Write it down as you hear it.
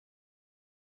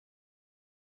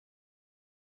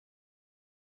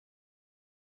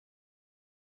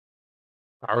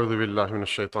أعوذ بالله من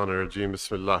الشيطان الرجيم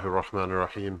بسم الله الرحمن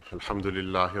الرحيم الحمد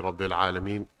لله رب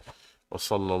العالمين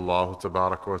وصلى الله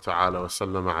تبارك وتعالى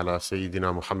وسلم على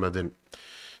سيدنا محمد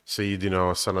سيدنا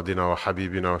وسندنا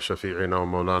وحبيبنا وشفيعنا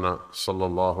ومولانا صلى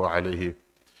الله عليه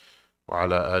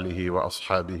وعلى آله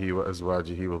وأصحابه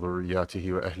وأزواجه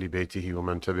وذرياته وأهل بيته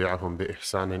ومن تبعهم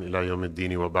بإحسان إلى يوم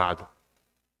الدين وبعد.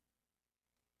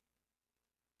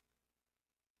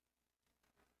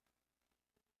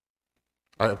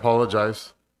 I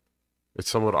apologize.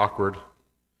 It's somewhat awkward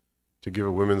to give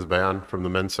a women's bayan from the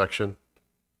men's section.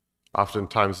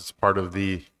 Oftentimes it's part of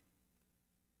the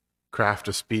craft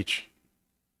of speech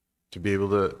to be able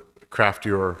to craft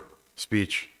your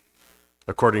speech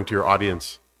according to your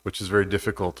audience, which is very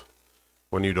difficult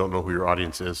when you don't know who your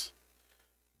audience is.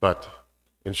 But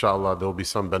inshallah, there will be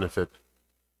some benefit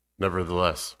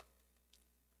nevertheless.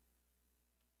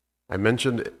 I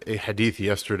mentioned a hadith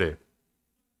yesterday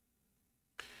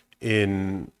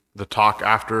in the talk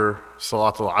after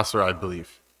Salatul Asr, I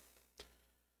believe,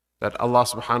 that Allah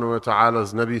subhanahu wa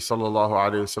ta'ala's Nabi sallallahu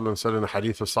alayhi wa sallam said in the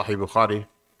hadith of Sahih Bukhari,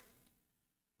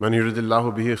 Man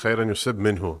yuridillahu bihi khayran yusib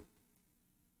minhu.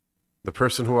 The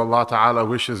person who Allah ta'ala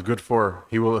wishes good for,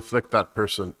 He will afflict that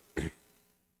person.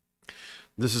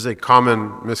 This is a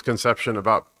common misconception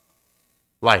about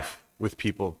life with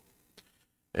people,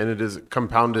 and it is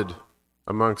compounded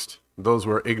amongst those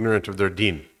who are ignorant of their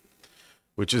deen,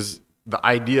 which is the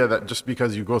idea that just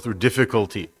because you go through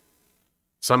difficulty,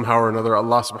 somehow or another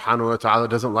Allah subhanahu wa ta'ala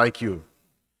doesn't like you,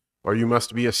 or you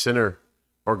must be a sinner,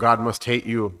 or God must hate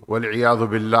you. Wal-'iyadhu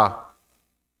billah.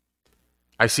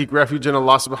 I seek refuge in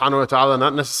Allah subhanahu wa ta'ala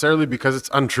not necessarily because it's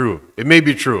untrue. It may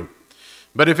be true.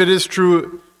 But if it is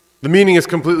true, the meaning is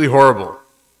completely horrible.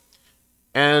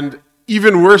 And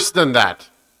even worse than that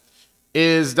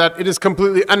is that it is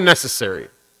completely unnecessary.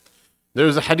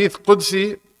 There's a hadith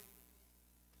Qudsi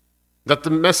that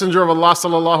the Messenger of Allah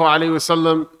sallallahu alayhi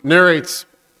wasallam narrates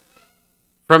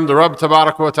from the Rabb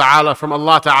tabarak wa ta'ala, from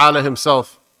Allah ta'ala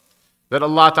Himself, that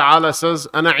Allah ta'ala says,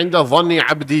 Ana inda dhanni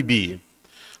abdi bi.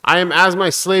 I am as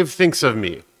my slave thinks of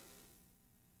me.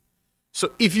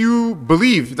 So if you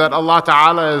believe that Allah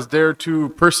ta'ala is there to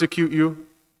persecute you,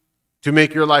 to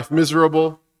make your life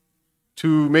miserable,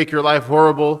 to make your life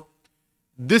horrible,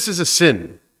 this is a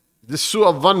sin. This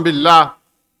su'al dhan billah,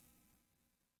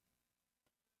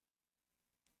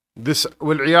 this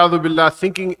wal-'iyadhu billah,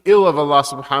 thinking ill of Allah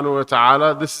subhanahu wa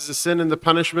ta'ala, this is a sin, and the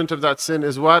punishment of that sin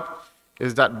is what?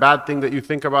 Is that bad thing that you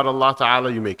think about Allah ta'ala,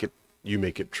 you make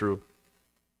it true.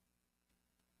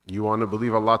 You want to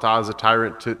believe Allah ta'ala is a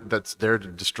tyrant that's there to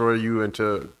destroy you and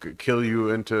to kill you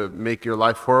and to make your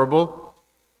life horrible?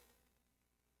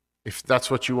 If that's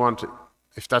what you want,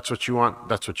 that's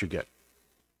what you get.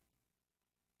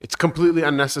 It's completely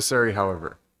unnecessary,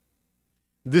 however.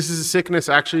 This is a sickness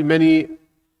actually many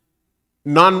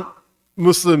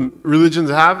non-Muslim religions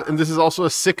have, and this is also a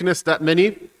sickness that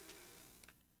many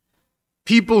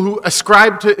people who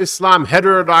ascribe to Islam,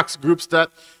 heterodox groups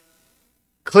that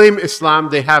claim Islam,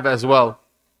 they have as well.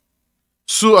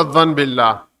 Su'ad dhan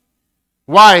billah.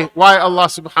 Why Allah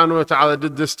subhanahu wa ta'ala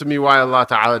did this to me? Why Allah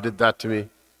ta'ala did that to me?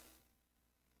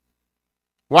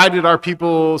 Why did our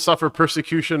people suffer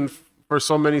persecution for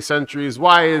so many centuries?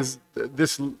 Why is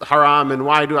this haram, and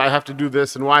why do I have to do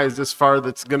this, and why is this far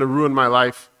that's going to ruin my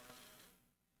life?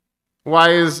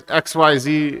 Why is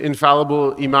XYZ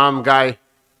infallible imam guy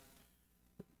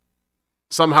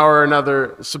somehow or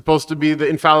another supposed to be the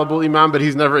infallible imam, but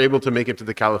he's never able to make it to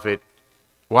the caliphate?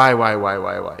 Why?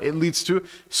 It leads to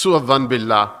su'ad dhan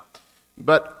billah.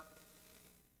 But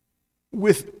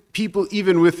with people,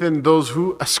 even within those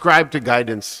who ascribe to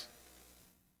guidance,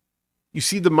 you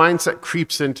see the mindset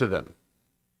creeps into them.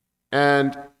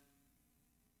 And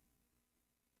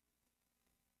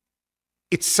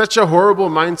it's such a horrible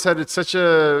mindset. It's such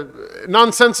a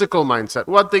nonsensical mindset.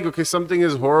 One thing, okay, something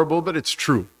is horrible, but it's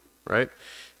true, right?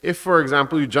 If, for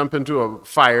example, you jump into a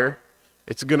fire,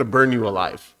 it's going to burn you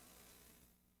alive.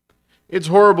 It's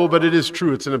horrible, but it is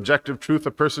true. It's an objective truth.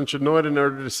 A person should know it in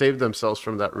order to save themselves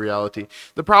from that reality.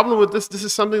 The problem with this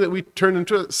is something that we turn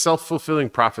into a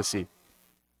self-fulfilling prophecy.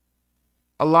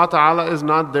 Allah ta'ala is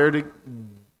not there to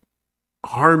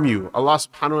harm you. Allah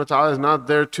subhanahu wa ta'ala is not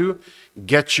there to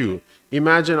get you.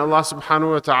 Imagine Allah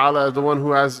subhanahu wa ta'ala as the one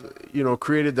who has,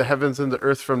 created the heavens and the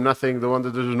earth from nothing, the one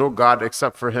that there's no God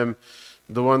except for Him,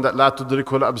 The one that لا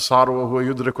تدركه الأبصار وهو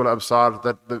يدرك الأبصار,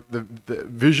 that the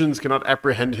visions cannot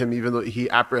apprehend him even though he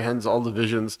apprehends all the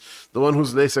visions. The one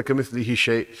who's ليس كمثله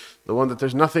شيء, the one that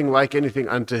there's nothing like anything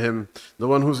unto him. The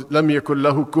one who's لم يكن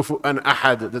له كفؤا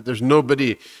أحد, that there's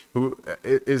nobody who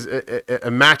is a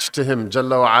match to him.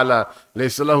 جل وعلا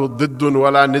ليس له ضد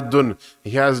ولا ند.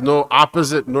 He has no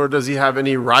opposite, nor does he have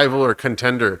any rival or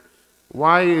contender.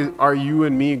 Why are you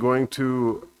and me going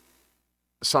to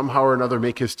somehow or another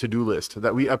make his to-do list,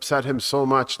 that we upset him so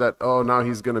much that, oh, now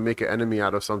he's going to make an enemy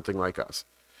out of something like us?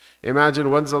 Imagine,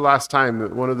 when's the last time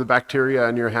that one of the bacteria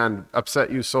in your hand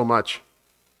upset you so much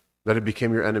that it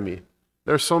became your enemy?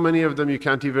 There's so many of them you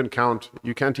can't even count.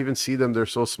 You can't even see them. They're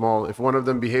so small. If one of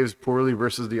them behaves poorly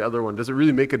versus the other one, does it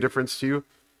really make a difference to you? It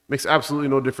makes absolutely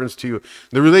no difference to you.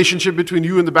 The relationship between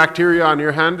you and the bacteria on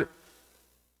your hand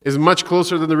is much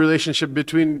closer than the relationship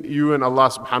between you and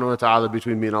Allah subhanahu wa ta'ala,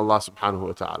 between me and Allah subhanahu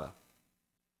wa ta'ala.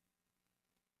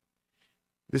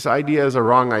 This idea is a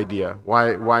wrong idea.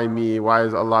 Why me? Why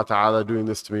is Allah ta'ala doing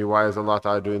this to me? Why is Allah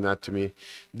ta'ala doing that to me?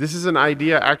 This is an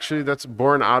idea actually that's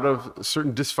born out of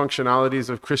certain dysfunctionalities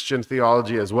of Christian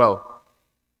theology as well.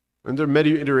 And there are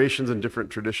many iterations in different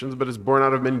traditions, but it's born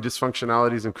out of many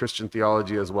dysfunctionalities in Christian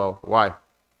theology as well. Why?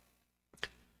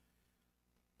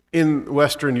 In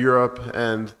Western Europe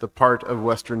and the part of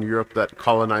Western Europe that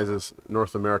colonizes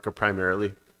North America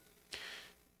primarily,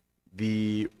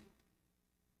 the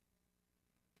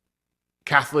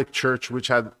Catholic Church, which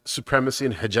had supremacy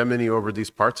and hegemony over these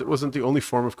parts, it wasn't the only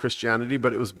form of Christianity,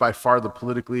 but it was by far the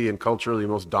politically and culturally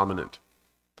most dominant.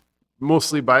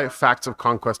 Mostly by facts of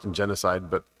conquest and genocide,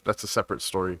 but that's a separate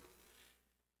story.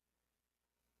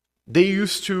 They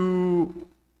used to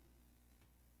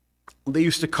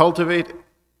cultivate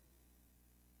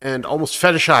and almost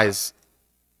fetishize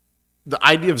the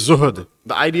idea of zuhud,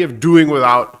 the idea of doing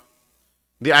without,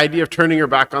 the idea of turning your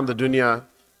back on the dunya,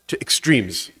 to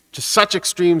extremes. To such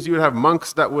extremes, you would have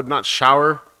monks that would not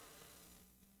shower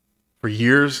for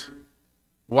years.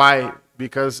 Why?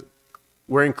 Because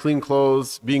wearing clean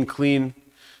clothes, being clean,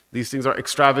 these things are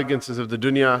extravagances of the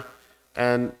dunya.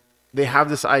 And they have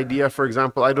this idea, for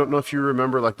example, I don't know if you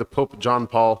remember, like the Pope John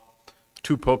Paul,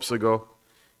 2 popes ago,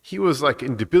 he was like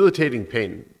in debilitating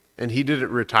pain and he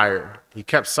didn't retire. He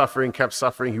kept suffering.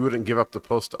 He wouldn't give up the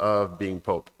post of being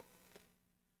Pope.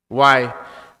 Why?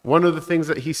 One of the things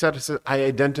that he said is, I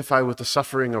identify with the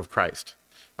suffering of Christ.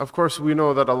 Of course, we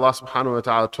know that Allah subhanahu wa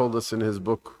ta'ala told us in his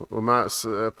book, وَمَا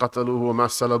قَتَلُوهُ وَمَا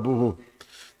صَلَبُوهُ.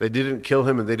 They didn't kill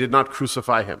him and they did not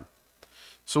crucify him.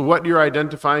 So what you're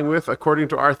identifying with, according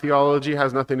to our theology,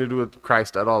 has nothing to do with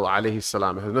Christ at all, alayhi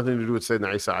salam. It has nothing to do with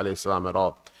Sayyidina Isa alayhi salam at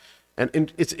all.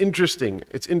 And it's interesting.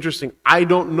 I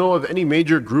don't know of any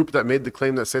major group that made the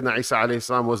claim that Sayyidina Isa alayhi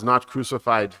salam was not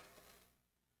crucified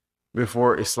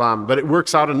before Islam. But it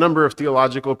works out a number of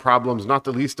theological problems, not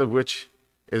the least of which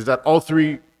is that all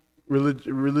 3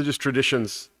 religious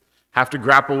traditions have to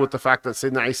grapple with the fact that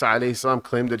Sayyidina Isa alayhi salam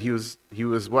claimed that he was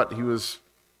what? He was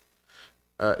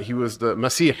the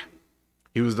Masih.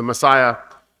 He was the Messiah.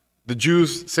 The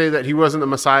Jews say that he wasn't the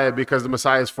Messiah because the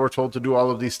Messiah is foretold to do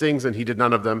all of these things and he did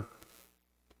none of them.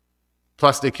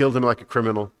 Plus they killed him like a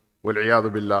criminal. وَالْعِيَاذُ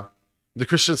بِاللَّهِ. The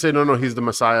Christians say, no, he's the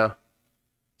Messiah.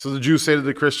 So the Jews say to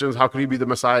the Christians, how could he be the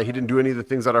Messiah? He didn't do any of the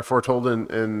things that are foretold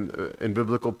in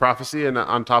biblical prophecy. And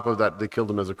on top of that, they killed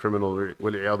him as a criminal.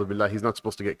 وَالْعِيَاذُ بِاللَّهِ. He's not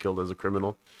supposed to get killed as a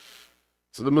criminal.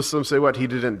 So the Muslims say what? He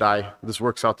didn't die. This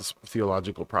works out this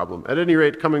theological problem. At any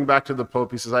rate, coming back to the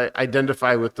Pope, he says, I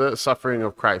identify with the suffering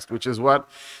of Christ, which is what?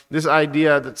 This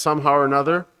idea that somehow or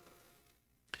another,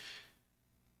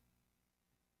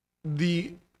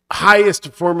 the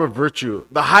highest form of virtue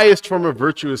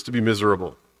is to be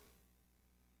miserable.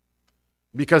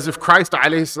 Because if Christ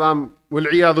alayhi salam,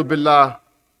 وَالْعِيَاذُ بِاللَّهِ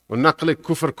وَالنَّقْلِ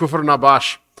كُفْرْ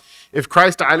نَبَاشٍ, if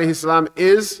Christ alayhi salam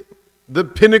is the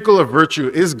pinnacle of virtue,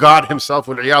 is God himself,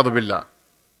 وَالْعِيَاذُ بِاللَّهِ,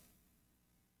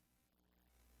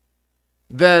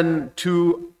 then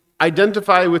to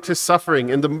identify with his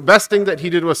suffering, and the best thing that he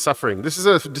did was suffering. This is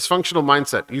a dysfunctional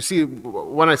mindset. You see,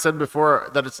 when I said before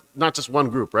that it's not just one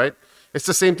group, right? It's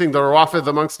the same thing. The Rawafid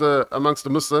amongst the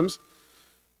Muslims,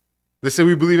 they say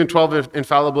we believe in 12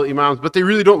 infallible imams, but they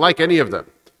really don't like any of them.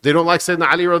 They don't like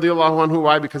Sayyidina Ali radiallahu anhu.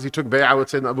 Why? Because he took bay'ah with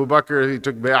Sayyidina Abu Bakr, he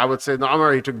took bay'ah with Sayyidina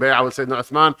Umar, he took bay'ah with Sayyidina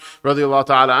Uthman radiallahu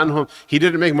ta'ala anhum. He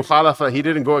didn't make mukhalafa, he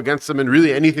didn't go against them in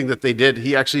really anything that they did.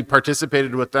 He actually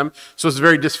participated with them. So it's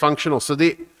very dysfunctional. So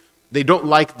they don't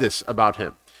like this about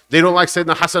him. They don't like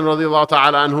Sayyidina Hassan radiallahu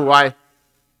ta'ala anhu. Why?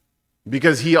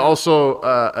 Because he also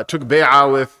took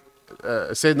bay'ah with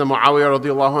Sayyidina Muawiyah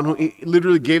radiallahu anhu. He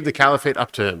literally gave the caliphate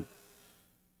up to him.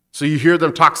 So you hear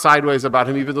them talk sideways about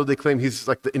him, even though they claim he's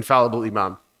like the infallible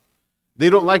imam. They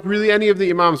don't like really any of the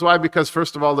Imams. Why? Because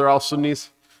first of all, they're all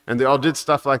Sunnis, and they all did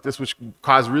stuff like this, which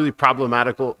caused really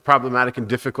problematic and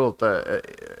difficult,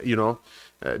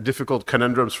 difficult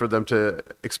conundrums for them to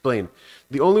explain.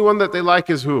 The only one that they like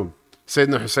is who?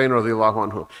 Sayyidina Hussein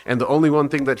radiallahu anhu. And the only one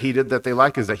thing that he did that they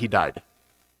like is that he died.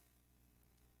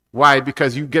 Why?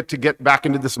 Because you get back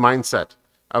into this mindset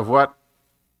of what?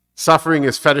 Suffering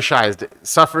is fetishized.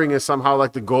 Suffering is somehow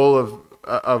like the goal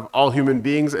of all human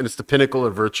beings, and it's the pinnacle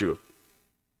of virtue.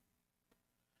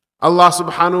 Allah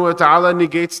subhanahu wa ta'ala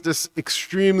negates this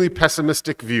extremely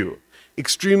pessimistic view,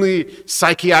 extremely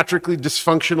psychiatrically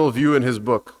dysfunctional view in his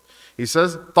book. He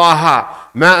says, Taha,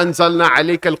 ma anzalna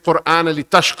alayka al-Qur'ana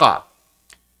litashqa.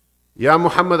 Ya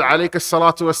Muhammad alayka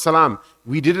salatu wassalam,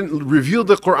 we didn't reveal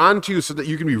the Qur'an to you so that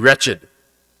you can be wretched.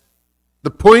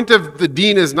 The point of the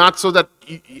deen is not so that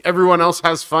everyone else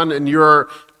has fun and you're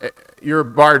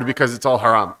barred because it's all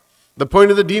haram. The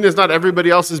point of the deen is not everybody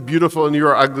else is beautiful and you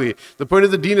are ugly. The point of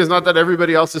the deen is not that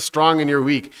everybody else is strong and you're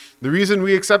weak. The reason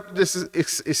we accepted this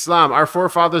is Islam. Our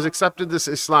forefathers accepted this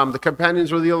Islam. The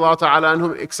companions radiallahu ta'ala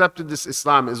anhum accepted this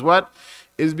Islam. Is what?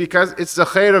 Is because it's the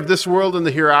khair of this world and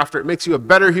the hereafter. It makes you a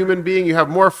better human being. You have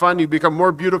more fun. You become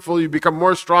more beautiful. You become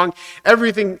more strong.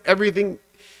 Everything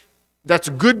that's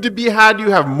good to be had, you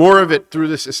have more of it through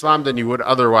this Islam than you would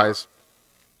otherwise.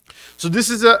 So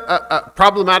this is a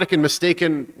problematic and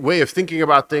mistaken way of thinking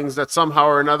about things that somehow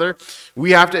or another, we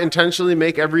have to intentionally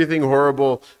make everything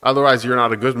horrible, otherwise you're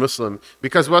not a good Muslim.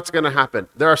 Because what's going to happen?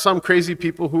 There are some crazy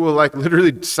people who will like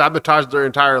literally sabotage their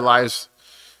entire lives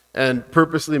and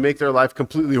purposely make their life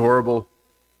completely horrible.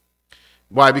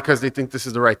 Why? Because they think this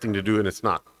is the right thing to do and it's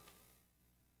not.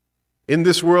 In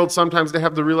this world, sometimes they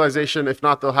have the realization, if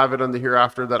not, they'll have it on the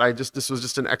hereafter, that this was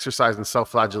just an exercise in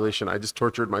self-flagellation. I just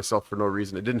tortured myself for no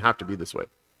reason. It didn't have to be this way.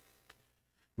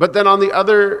 But then on the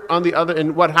other,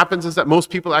 and what happens is that most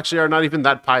people actually are not even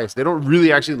that pious. They don't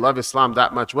really actually love Islam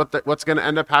that much. What's going to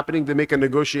end up happening? They make a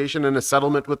negotiation and a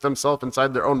settlement with themselves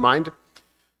inside their own mind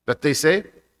that they say,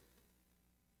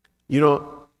 you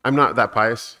know, I'm not that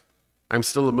pious. I'm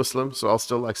still a Muslim, so I'll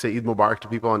still like say Eid Mubarak to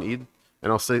people on Eid,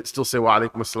 and I'll still say Wa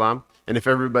alaikum assalam. And if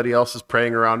everybody else is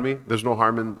praying around me, there's no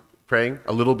harm in praying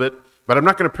a little bit. But I'm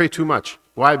not going to pray too much.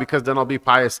 Why? Because then I'll be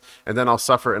pious, and then I'll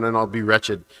suffer, and then I'll be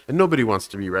wretched. And nobody wants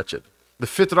to be wretched. The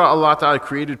fitrah Allah Ta'ala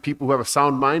created people who have a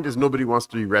sound mind is nobody wants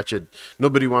to be wretched.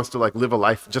 Nobody wants to like live a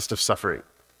life just of suffering.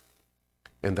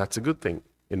 And that's a good thing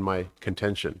in my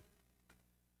contention.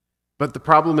 But the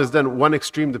problem is then one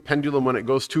extreme, the pendulum, when it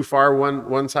goes too far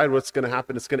one side, what's going to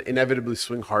happen? It's going to inevitably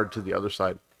swing hard to the other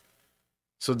side.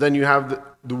 So then you have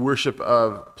the worship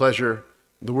of pleasure,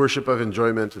 the worship of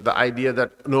enjoyment, the idea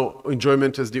that no,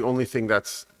 enjoyment is the only thing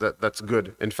that's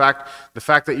good. In fact, the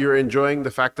fact that you're enjoying,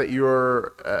 the fact that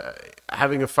you're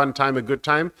having a fun time, a good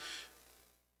time,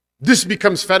 this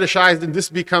becomes fetishized and this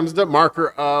becomes the marker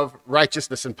of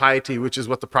righteousness and piety, which is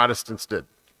what the Protestants did.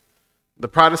 The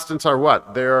Protestants are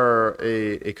what? They are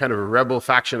a kind of a rebel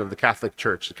faction of the Catholic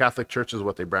Church. The Catholic Church is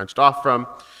what they branched off from.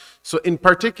 So in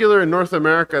particular in North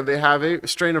America, they have a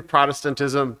strain of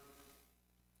Protestantism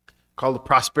called the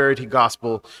prosperity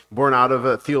gospel, born out of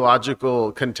a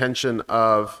theological contention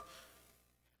of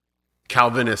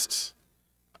Calvinists,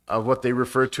 of what they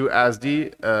refer to as the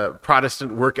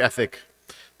Protestant work ethic.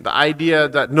 The idea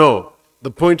that no, the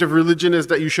point of religion is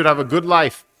that you should have a good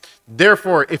life.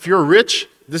 Therefore, if you're rich,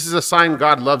 this is a sign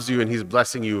God loves you and He's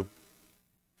blessing you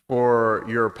for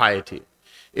your piety.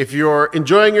 If you're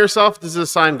enjoying yourself, this is a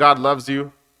sign God loves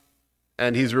you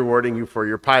and He's rewarding you for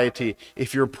your piety.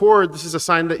 If you're poor, this is a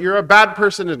sign that you're a bad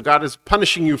person and God is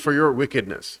punishing you for your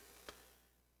wickedness.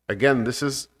 Again, this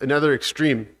is another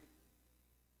extreme.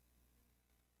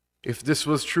 If this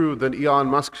was true, then Elon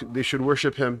Musk, they should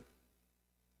worship him.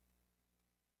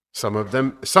 Some of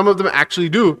them actually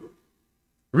do.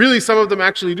 Really, some of them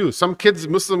actually do. Some kids,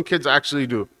 Muslim kids actually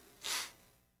do.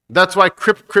 That's why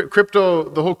crypto,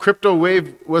 the whole crypto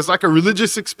wave was like a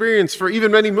religious experience for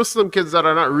even many Muslim kids that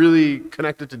are not really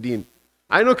connected to deen.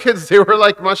 I know kids, they were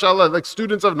like, mashallah, like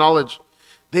students of knowledge.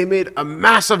 They made a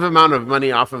massive amount of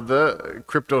money off of the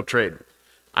crypto trade.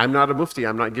 I'm not a mufti,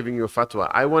 I'm not giving you a fatwa.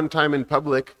 I one time in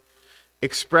public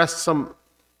expressed some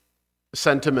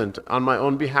sentiment on my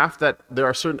own behalf that there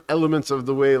are certain elements of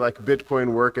the way like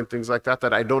Bitcoin work and things like that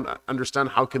I don't understand.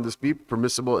 How can this be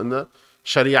permissible in the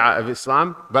Sharia of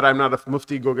Islam? But I'm not a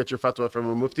mufti, go get your fatwa from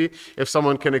a mufti. If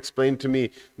someone can explain to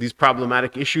me these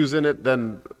problematic issues in it,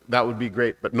 then that would be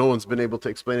great. But no one's been able to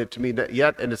explain it to me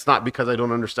yet, and it's not because I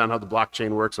don't understand how the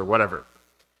blockchain works or whatever.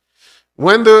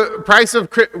 When the price of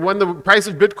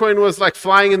Bitcoin was like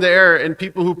flying in the air and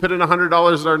people who put in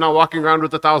 $100 are now walking around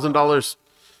with $1,000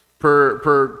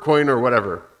 per coin or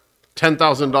whatever,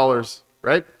 $10,000,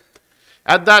 right?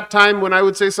 At that time, when I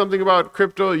would say something about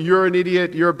crypto, you're an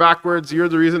idiot, you're backwards, you're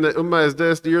the reason that Ummah is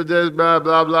this, you're this, blah,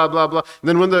 blah, blah, blah, blah. And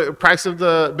then when the price of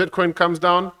the Bitcoin comes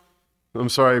down, I'm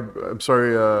sorry,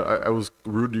 I was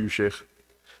rude to you, Shaykh.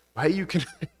 Why you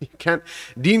can't,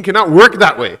 Deen cannot work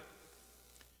that way.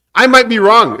 I might be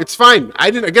wrong, it's fine.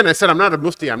 I said I'm not a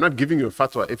mufti, I'm not giving you a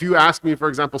fatwa. If you ask me, for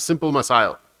example, simple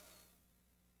masail,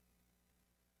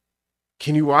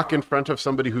 can you walk in front of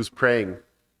somebody who's praying?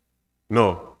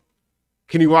 No.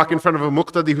 Can you walk in front of a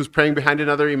muqtadi who's praying behind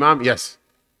another imam? Yes.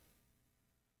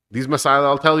 These masail,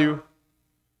 I'll tell you.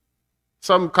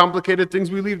 Some complicated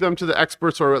things, we leave them to the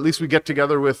experts, or at least we get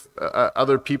together with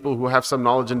other people who have some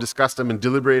knowledge and discuss them and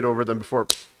deliberate over them before,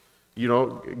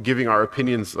 giving our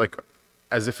opinions like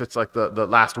as if it's like the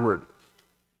last word.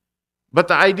 But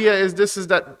the idea is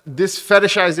that this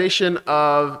fetishization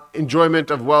of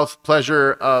enjoyment of wealth,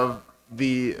 pleasure, of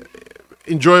the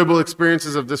enjoyable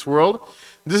experiences of this world,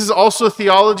 this is also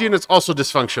theology and it's also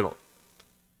dysfunctional.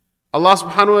 Allah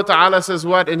subhanahu wa ta'ala says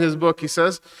what in his book? He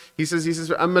says, أَمَّا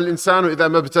الْإِنسَانُ إِذَا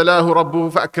مَا ابْتَلَاهُ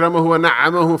رَبُّهُ فَأَكْرَمَهُ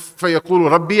وَنَعَّمَهُ فَيَقُولُ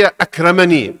رَبِّيَ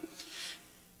أَكْرَمَنِي.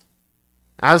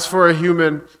 As for a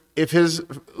human, if his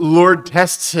Lord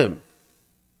tests him,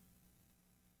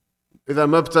 إِذَا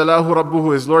مَا ابْتَلَاهُ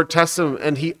رَبُّهُ, his Lord tests him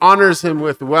and he honors him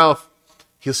with wealth,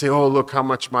 he'll say, oh, look how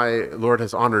much my Lord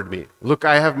has honored me. Look,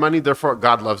 I have money, therefore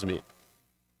God loves me.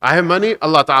 I have money,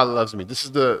 Allah Ta'ala loves me. This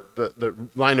is the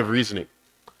line of reasoning.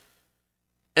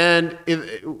 And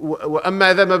if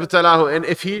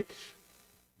he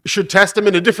should test him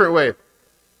in a different way,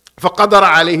 فَقَدَرَ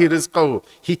عَلَيْهِ رِزْقَهُ,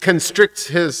 he constricts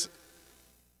his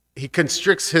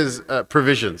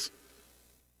provisions.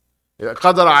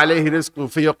 قَدَرَ عَلَيْهِ رِزْقُهُ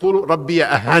فَيَقُولُ رَبِّيَ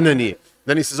أَهَانَنِي.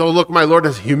 Then he says, oh look, my Lord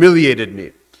has humiliated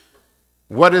me.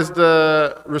 What is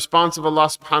the response of Allah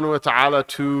subhanahu wa ta'ala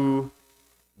to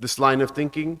this line of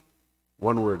thinking?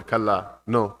 One word, kalla.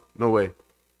 No, no way.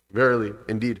 Verily,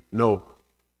 indeed, no.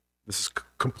 This is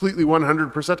completely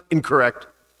 100% incorrect.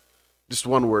 Just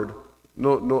one word.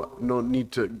 No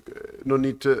need to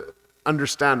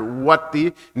understand what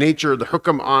the nature, the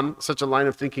hukam on such a line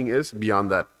of thinking is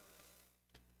beyond that.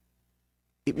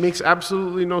 It makes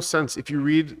absolutely no sense if you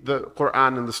read the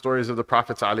Quran and the stories of the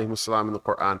Prophets ﷺ in the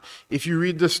Quran. If you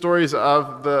read the stories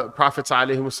of the Prophets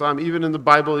ﷺ, even in the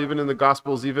Bible, even in the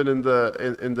Gospels, even in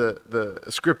the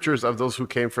scriptures of those who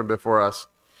came from before us,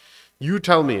 you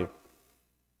tell me,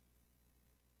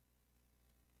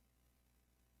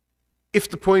 if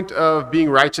the point of being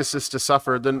righteous is to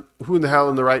suffer, then who in the hell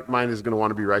in the right mind is going to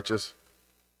want to be righteous?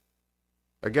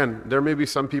 Again, there may be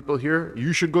some people here,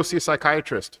 you should go see a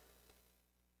psychiatrist.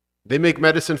 They make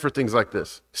medicine for things like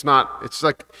this.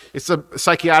 It's a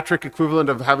psychiatric equivalent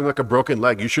of having like a broken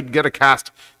leg. You should get a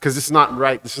cast because this is not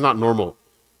right. This is not normal.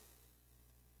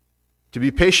 To be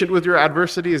patient with your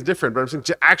adversity is different, but I'm saying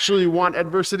to actually want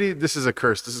adversity, this is a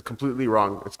curse. This is completely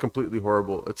wrong. It's completely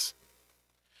horrible.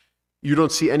 You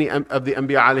don't see any of the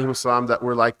Anbiya alayhim salam that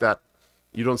were like that.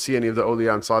 You don't see any of the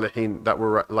awliya and salihin that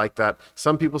were like that.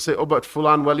 Some people say, oh, but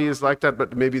fulan wali is like that,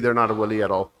 but maybe they're not a wali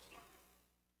at all.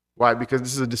 Why? Because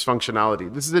this is a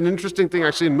dysfunctionality. This is an interesting thing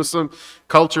actually in Muslim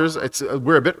cultures.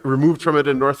 We're a bit removed from it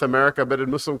in North America, but in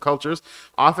Muslim cultures,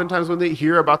 oftentimes when they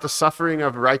hear about the suffering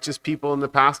of righteous people in the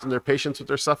past and their patience with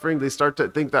their suffering, they start to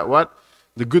think that what?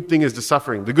 The good thing is the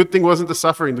suffering. The good thing wasn't the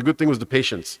suffering, the good thing was the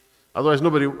patience. Otherwise,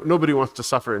 nobody wants to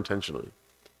suffer intentionally.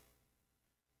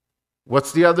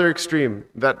 What's the other extreme?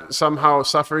 That somehow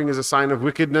suffering is a sign of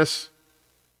wickedness.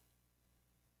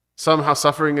 Somehow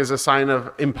suffering is a sign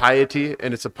of impiety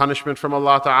and it's a punishment from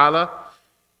Allah Ta'ala.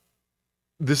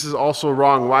 This is also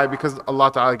wrong. Why? Because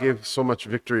Allah Ta'ala gave so much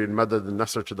victory and madad and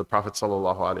nasr to the Prophet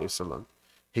Sallallahu Alaihi Wasallam.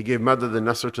 He gave madad and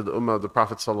nasr to the ummah of the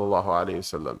Prophet Sallallahu Alaihi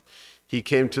Wasallam. He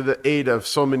came to the aid of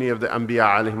so many of the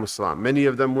Anbiya alayhim salam. Many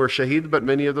of them were shaheed, but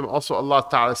many of them also Allah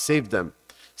Ta'ala saved them.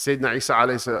 Sayyidina Isa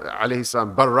alayhi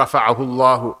salam, bar rafa'ahu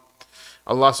Allahu.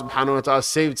 Allah subhanahu wa ta'ala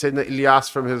saved Sayyidina Ilyas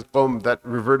from his qawm that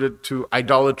reverted to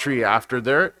idolatry after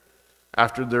their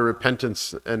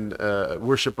repentance and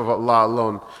worship of Allah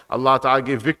alone. Allah Ta'ala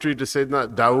gave victory to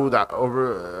Sayyidina Dawood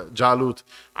over Jalut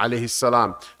alayhi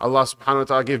salam. Allah subhanahu wa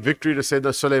ta'ala gave victory to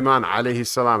Sayyidina Sulaiman alayhi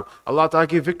salam. Allah Ta'ala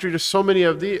gave victory to so many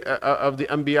of the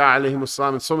Anbiya alayhim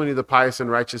salam and so many of the pious and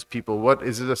righteous people. What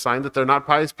is it a sign that they're not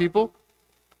pious people?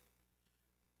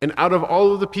 And out of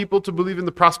all of the people to believe in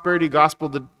the prosperity gospel,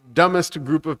 the dumbest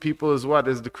group of people is what?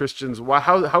 Is the Christians. Why?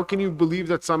 How can you believe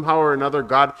that somehow or another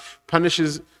God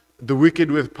punishes the wicked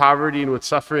with poverty and with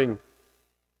suffering,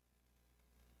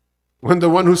 when the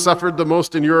one who suffered the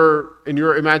most in your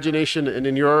imagination and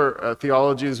in your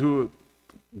theology is who?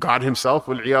 God himself,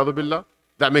 wal-iyadu billah.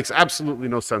 That makes absolutely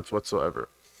no sense whatsoever.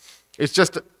 It's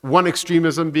just one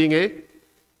extremism being a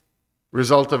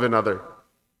result of another.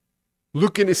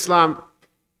 Look in Islam,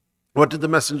 what did the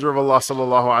Messenger of Allah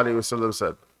sallallahu alaihi wasallam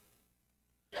said?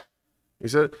 He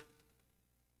said,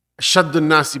 "Shaddu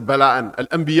nasi bala'an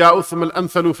al-anbiya'u thumma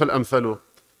al-amthalu fal-amthalu."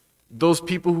 Those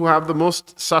people who have the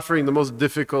most suffering, the most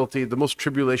difficulty, the most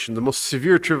tribulation, the most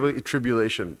severe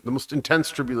tribulation, the most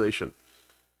intense tribulation,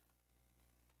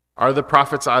 are the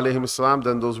prophets alayhim salam,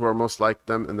 then those who are most like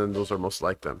them, and then those are most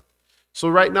like them. So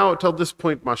right now, till this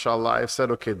point, mashallah, I've said,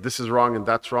 okay, this is wrong and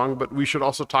that's wrong, but we should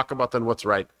also talk about then what's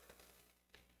right.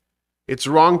 It's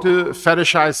wrong to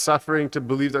fetishize suffering, to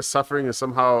believe that suffering is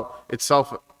somehow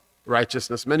itself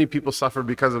righteousness. Many people suffer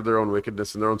because of their own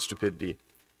wickedness and their own stupidity.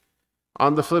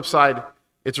 On the flip side,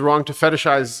 it's wrong to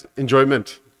fetishize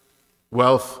enjoyment,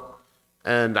 wealth,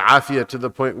 and afiyah to the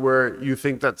point where you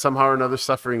think that somehow or another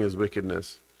suffering is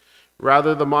wickedness.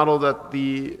 Rather, the model that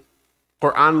the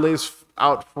Quran lays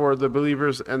out for the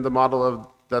believers and the model of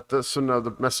that the Sunnah of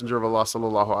the Messenger of Allah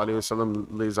sallallahu alaihi wasallam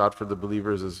lays out for the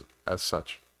believers is as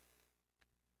such.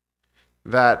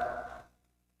 That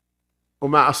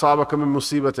وَمَا أَصَابَكَ مِن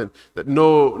مُصِيبَةٍ, that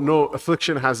no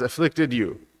affliction has afflicted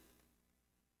you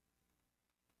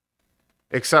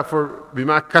except for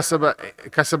بِمَا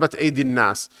كَسَبَتْ أَيْدِي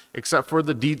النَّاسِ, except for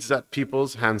the deeds that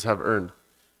people's hands have earned.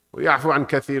 وَيَعْفُ عَنْ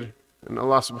كَثِيرٍ, and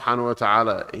Allah subhanahu wa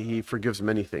ta'ala, He forgives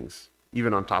many things,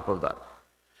 even on top of that.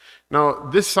 Now,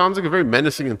 this sounds like a very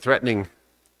menacing and threatening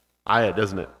ayah,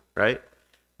 doesn't it? Right?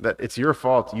 That it's your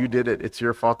fault, you did it, it's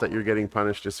your fault that you're getting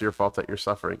punished, it's your fault that you're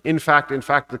suffering. In fact,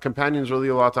 the companions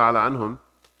radiallahu ta'ala anhum,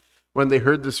 when they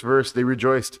heard this verse, they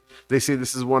rejoiced. They say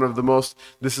this is one of the most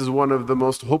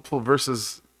hopeful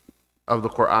verses of the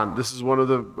Quran. This is one of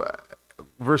the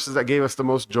verses that gave us the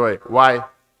most joy. Why?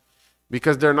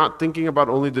 Because they're not thinking about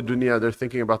only the dunya, they're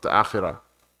thinking about the akhirah.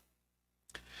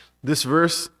 This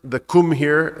verse, the kum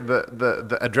here,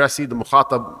 the addressee, the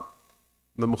mukhatabun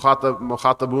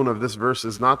of this verse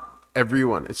is not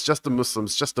everyone. It's just the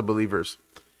Muslims, just the believers.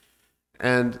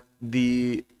 And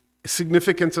the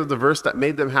significance of the verse that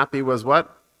made them happy was what?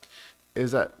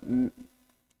 Is that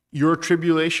your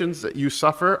tribulations that you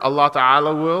suffer, Allah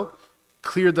Ta'ala will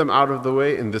clear them out of the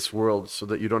way in this world so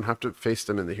that you don't have to face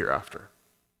them in the hereafter.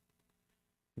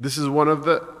 This is one of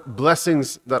the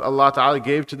blessings that Allah Ta'ala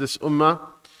gave to this ummah,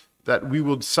 that we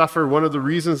would suffer. One of the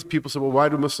reasons people say, well, why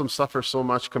do Muslims suffer so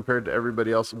much compared to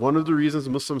everybody else? One of the reasons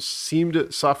Muslims seem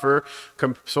to suffer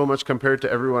so much compared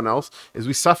to everyone else is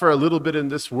we suffer a little bit in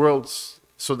this world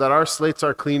so that our slates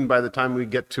are clean by the time we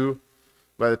get to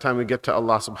Allah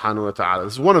subhanahu wa ta'ala.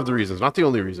 This is one of the reasons, not the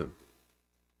only reason.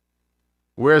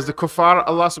 Whereas the kuffar,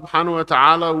 Allah subhanahu wa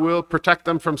ta'ala will protect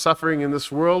them from suffering in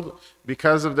this world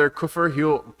because of their kufr.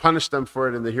 He'll punish them for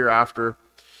it in the hereafter.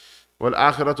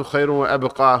 وَالْآخِرَةُ خَيْرٌ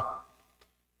وَأَبْقَى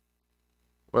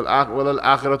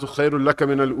وَالْآخِرَةُ خَيْرٌ لَكَ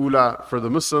مِنَ الْأُولَى. For the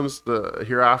Muslims, the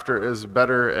hereafter is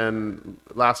better and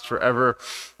lasts forever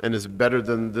and is better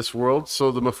than this world.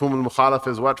 So the mafhum al-mukhalaf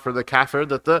is what? For the kafir,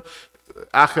 that the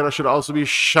akhirah should also be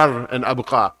shar and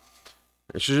abqa.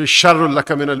 It should be sharrun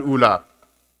laka min al-ula.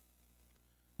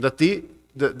 That the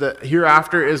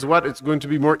hereafter is what? It's going to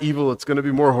be more evil. It's going to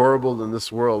be more horrible than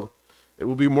this world. It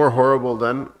will be more horrible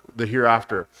than the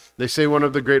hereafter. They say one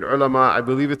of the great ulama, I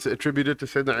believe it's attributed to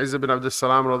Sayyidina Izz ibn Abdus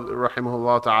Salam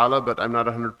rahimahullah ta'ala, but I'm not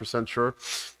 100% sure.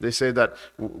 They say that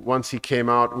once he came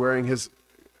out wearing his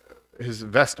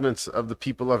vestments of the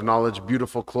people of knowledge,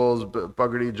 beautiful clothes,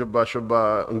 pagri, jubba,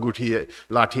 shubba, anguti,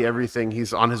 lati, everything.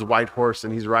 He's on his white horse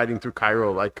and he's riding through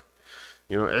Cairo like,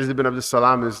 Izz ibn Abdus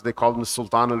Salam they called him the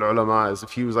Sultan al-Ulama, as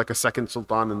if he was like a second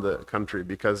sultan in the country,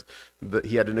 because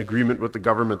he had an agreement with the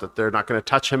government that they're not going to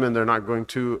touch him and they're not going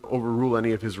to overrule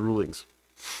any of his rulings.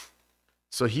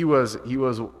 So he was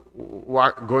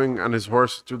going on his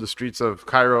horse through the streets of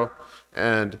Cairo,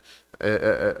 and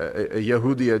a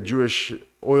Yahudi, a Jewish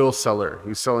oil seller,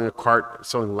 he's selling a cart,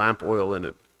 selling lamp oil in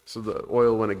it. So the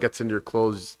oil, when it gets into your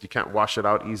clothes, you can't wash it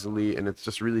out easily, and it's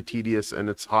just really tedious, and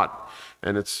it's hot,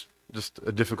 and it's just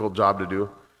a difficult job to do.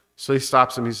 So he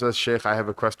stops him. He says, Shaykh, I have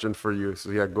a question for you. He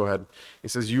says, yeah, go ahead. He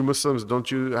says, you Muslims,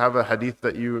 don't you have a hadith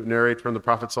that you narrate from the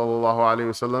Prophet sallallahu alaihi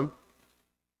wasallam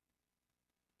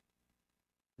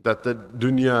that the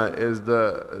dunya is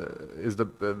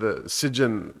the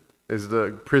sijin, is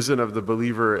the prison of the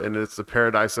believer, and it's the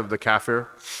paradise of the kafir?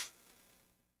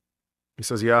 He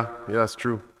says, yeah, that's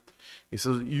true. He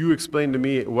says, you explain to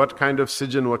me, what kind of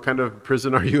sijin, what kind of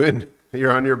prison are you in?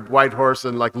 You're on your white horse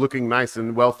and like looking nice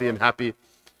and wealthy and happy.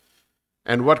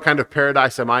 And what kind of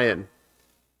paradise am I in?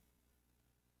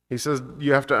 He says,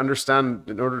 you have to understand,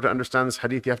 in order to understand this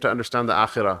hadith, you have to understand the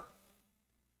akhirah.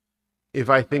 If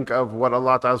I think of what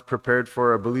Allah Ta'ala has prepared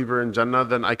for a believer in Jannah,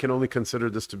 then I can only consider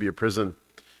this to be a prison.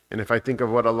 And if I think of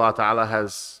what Allah Ta'ala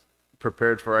has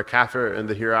prepared for a kafir in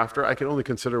the hereafter, I can only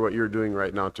consider what you're doing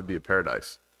right now to be a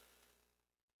paradise.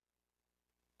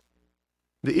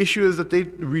 The issue is that they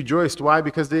rejoiced. Why?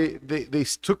 Because they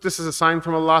took this as a sign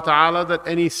from Allah Ta'ala that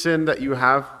any sin that you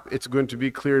have, it's going to be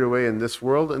cleared away in this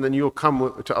world, and then you'll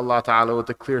come to Allah Ta'ala with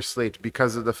a clear slate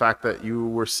because of the fact that you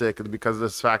were sick, because of the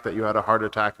fact that you had a heart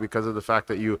attack, because of the fact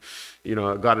that you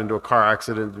got into a car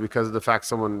accident, because of the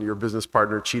fact your business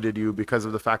partner cheated you, because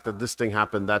of the fact that this thing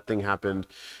happened, that thing happened,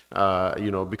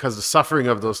 because of the suffering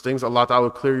of those things, Allah Ta'ala will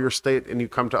clear your state and you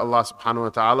come to Allah Subhanahu wa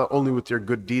Ta'ala only with your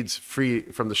good deeds free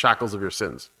from the shackles of your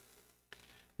sins.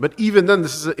 But even then,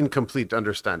 this is an incomplete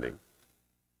understanding.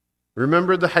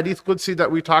 Remember the hadith Qudsi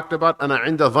that we talked about? Ana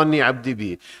inda dhanni abdi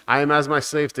bi. I am as my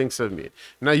slave thinks of me.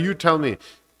 Now you tell me,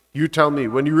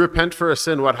 when you repent for a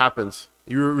sin, what happens?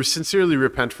 You sincerely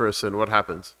repent for a sin, what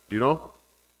happens? Do you know?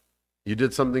 You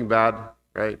did something bad,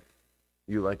 right?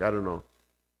 You I don't know.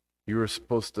 You were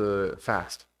supposed to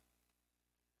fast.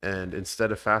 And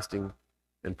instead of fasting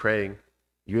and praying,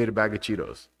 you ate a bag of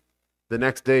Cheetos. The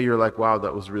next day, you're like, wow,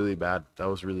 that was really bad. That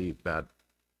was really bad.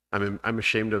 I'm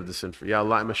ashamed of the sin. Ya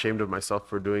Allah, I'm ashamed of myself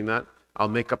for doing that. I'll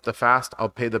make up the fast. I'll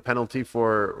pay the penalty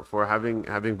for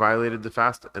having violated the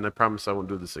fast, and I promise I won't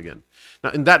do this again. Now,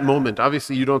 in that moment,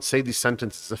 obviously, you don't say these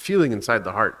sentences. It's a feeling inside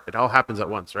the heart. It all happens at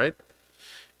once, right?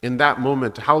 In that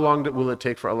moment, how long will it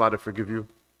take for Allah to forgive you?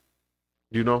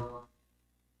 Do you know?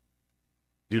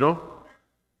 Do you know?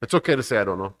 It's okay to say, I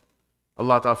don't know.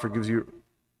 Allah Ta'ala forgives you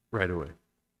right away.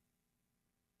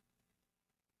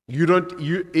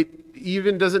 It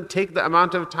even doesn't take the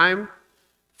amount of time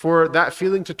for that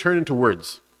feeling to turn into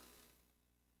words.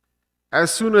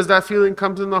 As soon as that feeling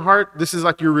comes in the heart, this is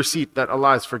like your receipt that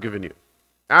Allah has forgiven you.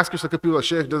 Ask yourself, people,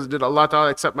 Shaykh, did Allah Ta'ala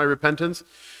accept my repentance?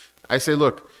 I say,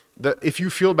 look, if you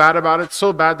feel bad about it,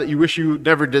 so bad that you wish you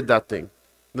never did that thing,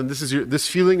 then this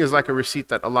feeling is like a receipt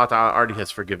that Allah Ta'ala already has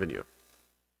forgiven you.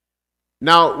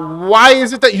 Now, why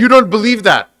is it that you don't believe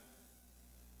that?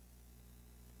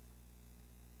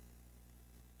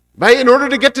 In order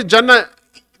to get to Jannah,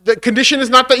 the condition is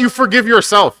not that you forgive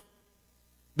yourself.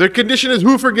 The condition is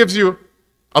who forgives you?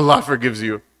 Allah forgives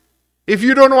you. If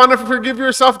you don't want to forgive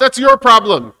yourself, that's your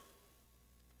problem.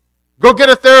 Go get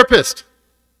a therapist.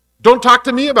 Don't talk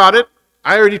to me about it.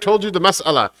 I already told you the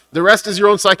mas'ala. The rest is your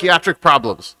own psychiatric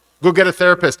problems. Go get a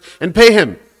therapist and pay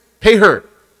him, pay her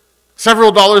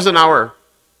several dollars an hour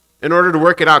in order to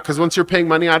work it out. Because once you're paying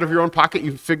money out of your own pocket,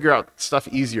 you figure out stuff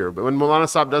easier. But when Maulana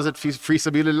Sahib does it free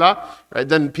sabilillah, right,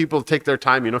 then people take their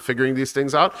time, figuring these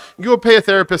things out. You go pay a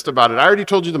therapist about it. I already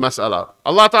told you the mas'ala.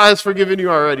 Allah Ta'ala has forgiven you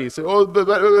already. Say, oh,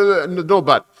 no,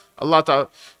 but Allah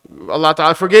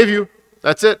Ta'ala forgave you.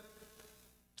 That's it.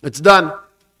 It's done.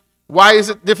 Why is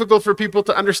it difficult for people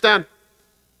to understand?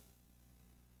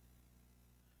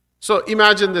 So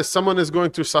imagine this, someone is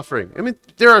going through suffering.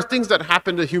 There are things that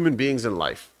happen to human beings in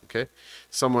life. Okay,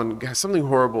 someone has something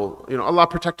horrible. Allah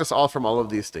protect us all from all of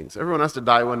these things. Everyone has to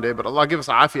die one day, but Allah give us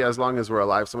afiyah as long as we're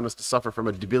alive. Someone has to suffer from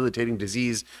a debilitating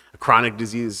disease, a chronic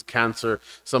disease, cancer.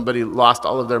 Somebody lost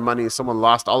all of their money. Someone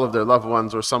lost all of their loved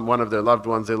ones, or one of their loved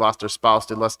ones. They lost their spouse.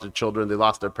 They lost their children. They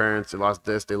lost their parents. They lost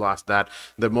this. They lost that.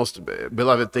 The most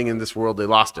beloved thing in this world, they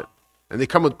lost it. And they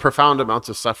come with profound amounts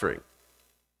of suffering.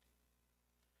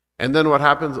 And then what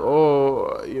happens?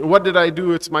 Oh, what did I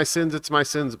do? It's my sins, it's my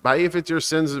sins. But if it's your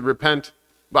sins, repent.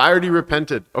 But I already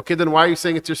repented. Okay, then why are you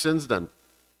saying it's your sins then?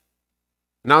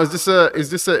 Now, is this a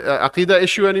aqidah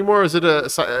issue anymore, or is it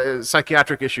a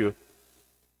psychiatric issue?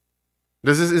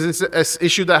 Is this an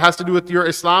issue that has to do with your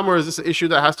Islam, or is this an issue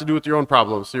that has to do with your own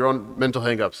problems, your own mental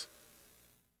hang-ups?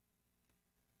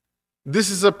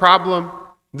 This is a problem.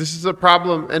 This is a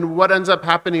problem, and what ends up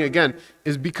happening again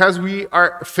is because we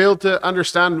failed to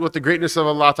understand what the greatness of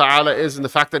Allah Ta'ala is, and the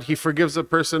fact that He forgives a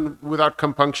person without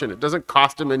compunction. It doesn't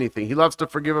cost Him anything. He loves to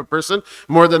forgive a person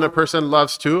more than a person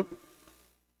loves to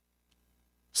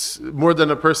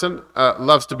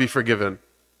be forgiven.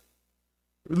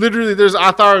 Literally, there's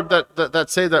athar that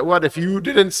say that what if you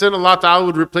didn't sin, Allah Ta'ala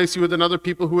would replace you with another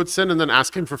people who would sin and then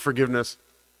ask Him for forgiveness.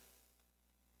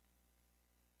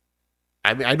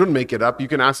 I don't make it up. You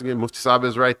can ask again, Mufti Sahib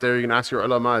is right there. You can ask your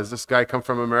ulama, is this guy come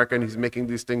from America and he's making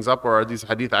these things up, or are these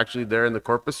hadith actually there in the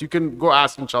corpus? You can go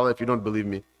ask, inshallah, if you don't believe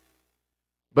me.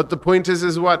 But the point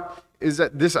is what? Is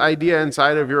that this idea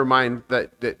inside of your mind that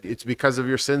it's because of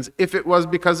your sins. If it was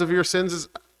because of your sins, is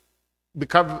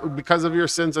because of your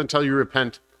sins until you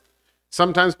repent.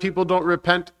 Sometimes people don't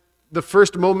repent. The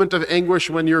first moment of anguish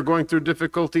when you're going through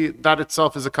difficulty, that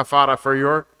itself is a kafara for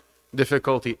your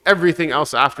difficulty. Everything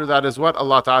else after that is what?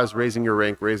 Allah Ta'ala is raising your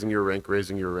rank, raising your rank,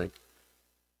 raising your rank.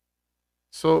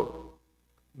 So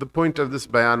the point of this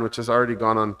bayan, which has already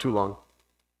gone on too long,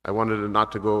 I wanted it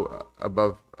not to go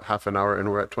above half an hour,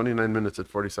 and we're at 29 minutes and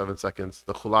 47 seconds.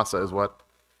 The khulasa is what?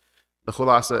 The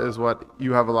khulasa is what?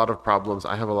 You have a lot of problems.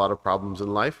 I have a lot of problems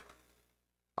in life.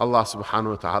 Allah subhanahu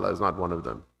wa ta'ala is not one of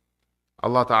them.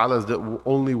 Allah ta'ala is the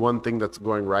only one thing that's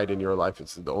going right in your life.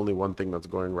 It's the only one thing that's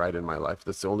going right in my life.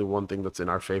 That's the only one thing that's in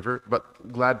our favor.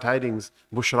 But glad tidings,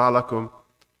 bushra lakum,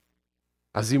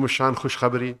 azimu shan khush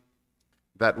khabri,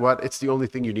 that what? It's the only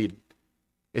thing you need.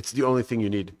 It's the only thing you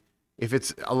need. If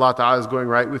it's Allah ta'ala is going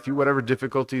right with you, whatever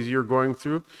difficulties you're going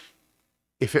through,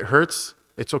 if it hurts,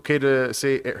 it's okay to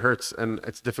say it hurts and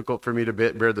it's difficult for me to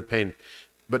bear the pain.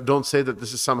 But don't say that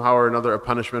this is somehow or another a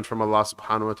punishment from Allah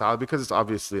subhanahu wa ta'ala, because it's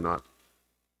obviously not.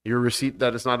 Your receipt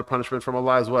that it's not a punishment from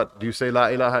Allah is what? Do you say La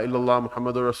ilaha illallah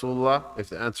Muhammadur Rasulullah? If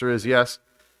the answer is yes,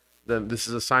 then this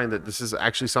is a sign that this is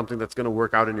actually something that's going to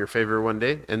work out in your favor one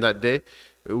day. And that day,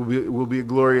 it will be a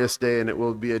glorious day, and it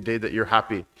will be a day that you're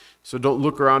happy. So don't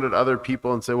look around at other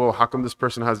people and say, well, how come this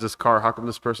person has this car? How come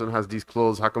this person has these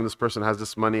clothes? How come this person has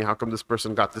this money? How come this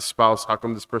person got this spouse? How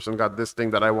come this person got this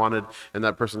thing that I wanted and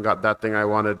that person got that thing I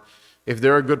wanted? If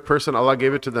they're a good person, Allah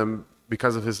gave it to them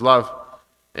because of His love.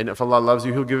 And if Allah loves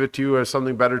you, He'll give it to you as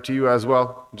something better to you as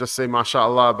well. Just say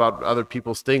MashaAllah about other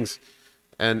people's things.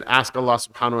 And ask Allah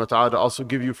subhanahu wa ta'ala to also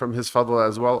give you from His fadl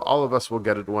as well. All of us will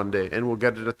get it one day. And we'll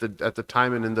get it at the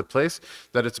time and in the place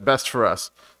that it's best for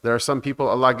us. There are some people,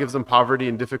 Allah gives them poverty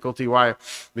and difficulty. Why?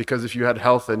 Because if you had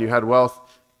health and you had wealth,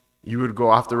 you would go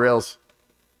off the rails.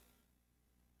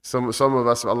 Some of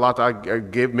us, Allah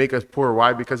Ta'ala make us poor.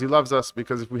 Why? Because He loves us.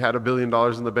 Because if we had $1 billion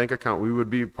in the bank account, we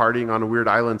would be partying on a weird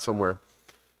island somewhere.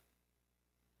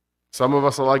 Some of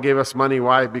us, Allah gave us money.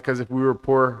 Why? Because if we were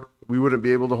poor, we wouldn't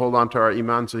be able to hold on to our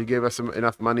iman. So He gave us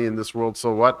enough money in this world.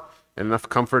 So what? And enough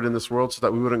comfort in this world so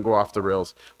that we wouldn't go off the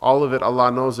rails. All of it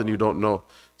Allah knows and you don't know.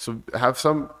 So have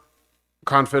some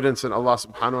confidence in Allah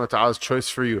subhanahu wa ta'ala's choice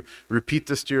for you. Repeat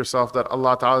this to yourself, that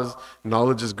Allah ta'ala's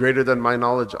knowledge is greater than my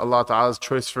knowledge. Allah ta'ala's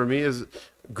choice for me is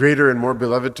greater and more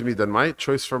beloved to me than my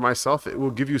choice for myself. It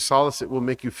will give you solace, it will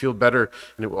make you feel better,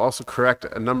 and it will also correct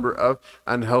a number of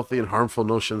unhealthy and harmful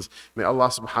notions. May Allah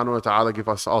subhanahu wa ta'ala give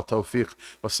us all tawfiq.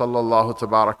 Wa sallallahu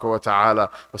tabaraka wa ta'ala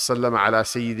wa sallam ala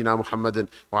sayyidina Muhammadin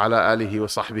wa ala alihi wa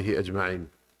sahbihi ajma'in.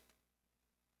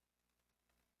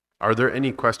 Are there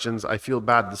any questions? I feel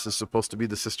bad, this is supposed to be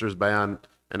the sister's bayan,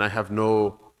 and I have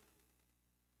no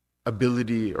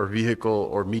ability or vehicle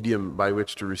or medium by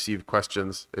which to receive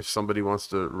questions. If somebody wants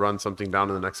to run something down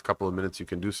in the next couple of minutes, you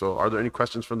can do so. Are there any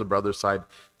questions from the brother's side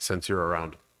since you're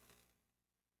around?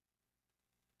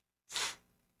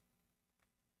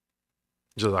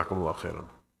 Jazakumullah khairan.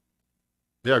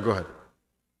 Yeah, go ahead.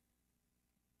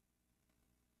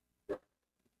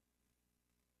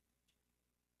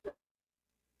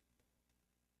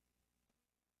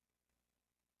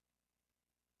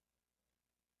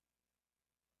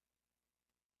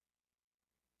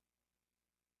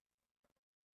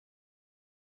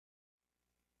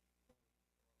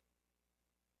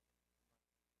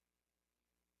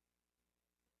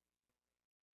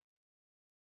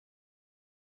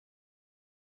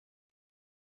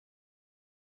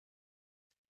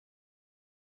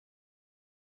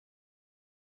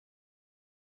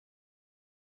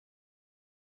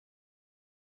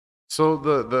 So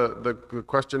the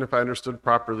question, if I understood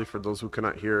properly, for those who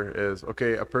cannot hear, is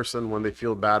okay. A person, when they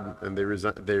feel bad and they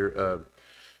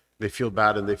feel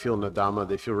bad and they feel nadama,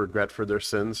 they feel regret for their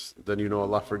sins, then you know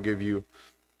Allah forgive you.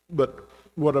 But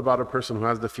what about a person who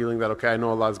has the feeling that okay, I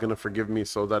know Allah is going to forgive me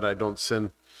so that I don't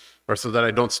sin, or so that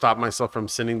I don't stop myself from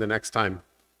sinning the next time?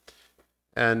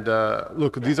 And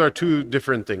look, these are two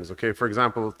different things. Okay, for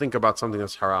example, think about something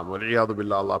that's haram. Wal-iyadu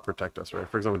billah, Allah protect us, right?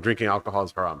 For example, drinking alcohol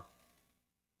is haram.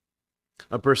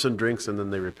 A person drinks and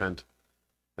then they repent.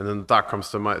 And then the thought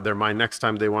comes to their mind next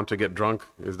time they want to get drunk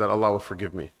is that Allah will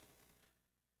forgive me.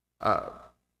 The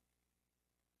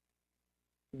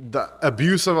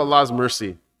abuse of Allah's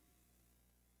mercy,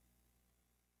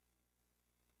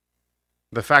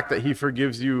 the fact that He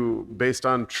forgives you based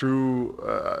on true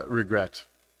regret,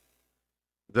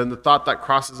 then the thought that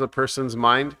crosses a person's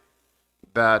mind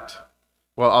that,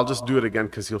 well, I'll just do it again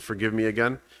because He'll forgive me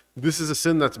again. This is a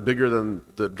sin that's bigger than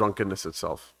the drunkenness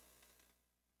itself.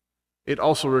 It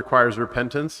also requires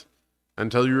repentance.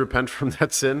 Until you repent from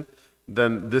that sin,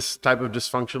 then this type of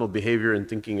dysfunctional behavior and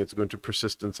thinking is going to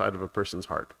persist inside of a person's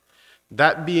heart.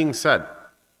 That being said,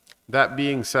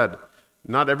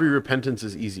 not every repentance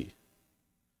is easy.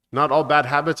 Not all bad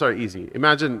habits are easy.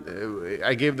 Imagine,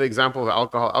 I gave the example of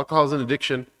alcohol. Alcohol is an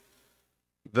addiction.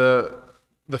 the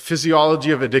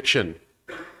physiology of addiction,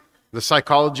 the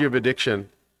psychology of addiction,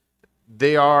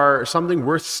 they are something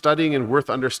worth studying and worth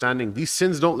understanding. These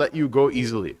sins don't let you go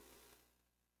easily.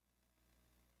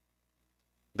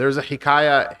 There's a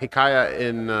hikaya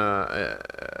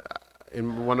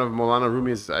in one of Maulana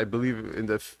Rumi's, I believe in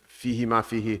the Fihi Ma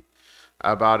Fihi,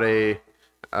 about a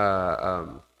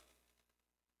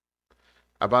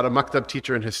maktab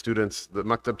teacher and his students. The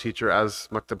maktab teacher, as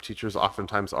maktab teachers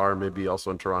oftentimes are, maybe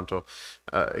also in Toronto,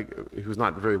 he was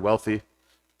not very wealthy.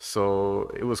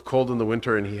 So it was cold in the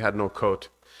winter and he had no coat.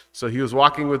 So he was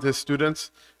walking with his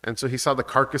students, and so he saw the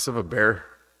carcass of a bear.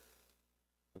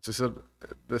 So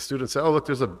the student said, "Oh, look,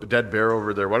 there's a dead bear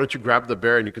over there. Why don't you grab the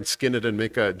bear and you can skin it and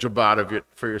make a jubba out of it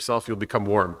for yourself? You'll become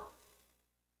warm."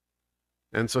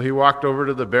 And so he walked over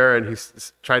to the bear and he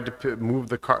tried to move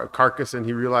the carcass, and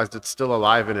he realized it's still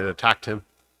alive and it attacked him.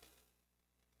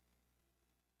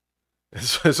 And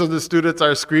so the students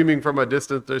are screaming from a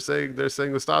distance. They're saying,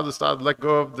 Ustad, let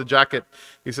go of the jacket.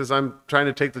 He says, "I'm trying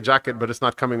to take the jacket, but it's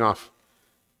not coming off."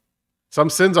 Some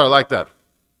sins are like that.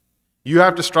 You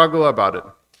have to struggle about it.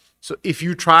 So if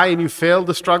you try and you fail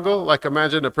the struggle, like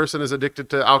imagine a person is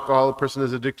addicted to alcohol, a person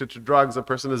is addicted to drugs, a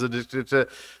person is addicted to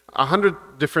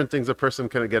 100 different things a person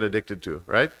can get addicted to,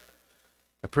 right?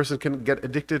 A person can get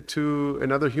addicted to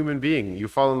another human being. You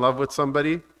fall in love with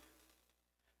somebody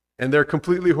and they're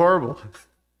completely horrible.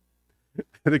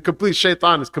 The complete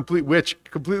shaitan is complete witch,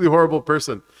 completely horrible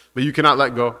person, but you cannot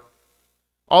let go.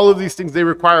 All of these things, they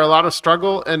require a lot of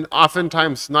struggle, and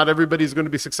oftentimes not everybody's going to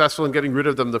be successful in getting rid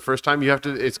of them the first time. You have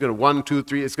to, it's going to 1, 2,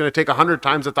 3, it's going to take 100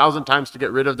 times, 1,000 times to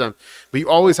get rid of them. But you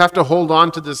always have to hold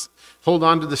on to this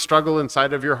struggle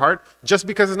inside of your heart. Just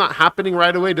because it's not happening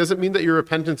right away doesn't mean that your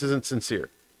repentance isn't sincere.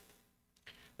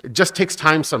 It just takes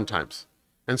time sometimes.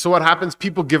 And so what happens?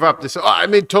 People give up. They say, "Oh, I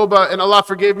made tawbah and Allah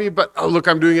forgave me, but oh, look,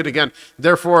 I'm doing it again.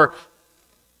 Therefore,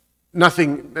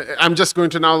 nothing, I'm just going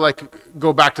to now like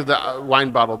go back to the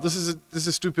wine bottle." This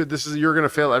is stupid. You're going to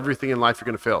fail everything in life. You're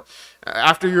going to fail.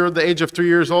 After you're the age of 3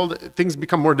 years old, things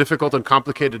become more difficult and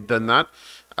complicated than that.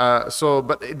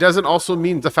 But it doesn't also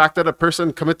mean the fact that a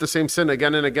person commit the same sin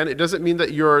again and again, it doesn't mean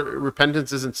that your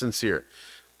repentance isn't sincere.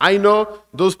 I know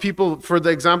those people, for the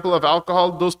example of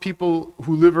alcohol, those people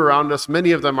who live around us,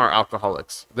 many of them are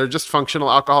alcoholics. They're just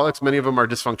functional alcoholics. Many of them are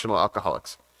dysfunctional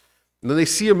alcoholics. And then they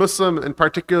see a Muslim, in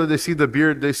particular, they see the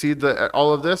beard, they see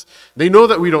all of this. They know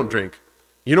that we don't drink.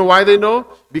 You know why they know?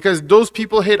 Because those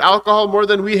people hate alcohol more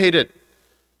than we hate it.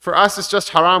 For us, it's just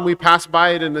haram. We pass by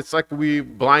it and it's like we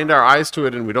blind our eyes to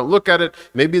it and we don't look at it.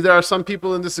 Maybe there are some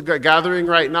people in this gathering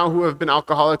right now who have been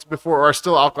alcoholics before or are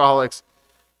still alcoholics.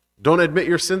 Don't admit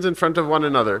your sins in front of one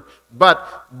another.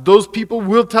 But those people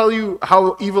will tell you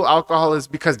how evil alcohol is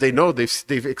because they know,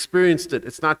 they've experienced it.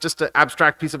 It's not just an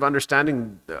abstract piece of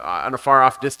understanding on a far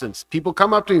off distance. People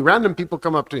come up to me, random people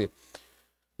come up to me.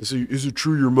 They say, "Is it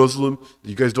true you're Muslim?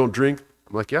 You guys don't drink?"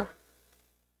 I'm like, "Yeah."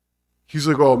 He's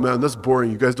like, "Oh man, that's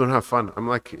boring. You guys don't have fun." I'm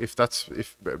like, if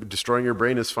destroying your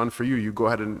brain is fun for you, you go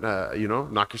ahead and,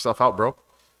 knock yourself out, bro.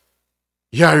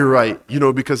 "Yeah, you're right.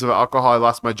 Because of alcohol, I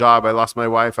lost my job, I lost my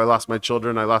wife, I lost my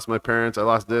children, I lost my parents, I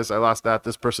lost this, I lost that.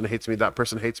 This person hates me, that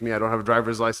person hates me. I don't have a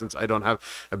driver's license. I don't have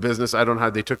a business.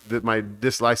 They took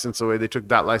this license away. They took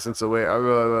that license away.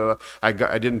 I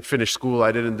didn't finish school.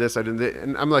 I didn't this, I didn't this."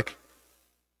 And I'm like,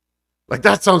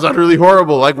 that sounds utterly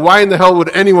horrible. Like, why in the hell would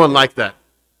anyone like that?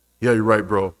 "Yeah, you're right,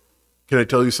 bro. Can I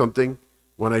tell you something?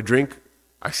 When I drink,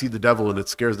 I see the devil and it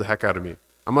scares the heck out of me."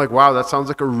 I'm like, wow, that sounds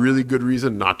like a really good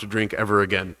reason not to drink ever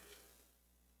again.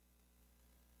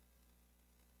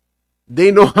 They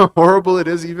know how horrible it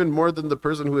is even more than the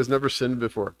person who has never sinned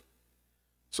before.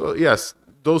 So yes,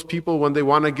 those people, when they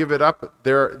want to give it up,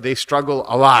 they struggle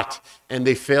a lot and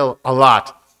they fail a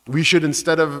lot. We should,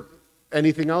 instead of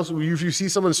anything else, if you see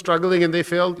someone struggling and they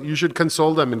failed, you should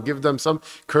console them and give them some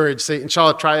courage. Say,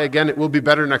 "Inshallah, try again. It will be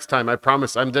better next time. I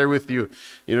promise. I'm there with you.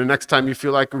 Next time you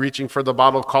feel like reaching for the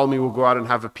bottle, call me. We'll go out and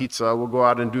have a pizza. We'll go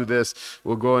out and do this.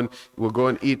 We'll go and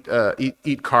eat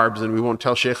carbs, and we won't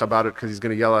tell Shaykh about it because he's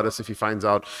going to yell at us if he finds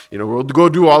out. We'll go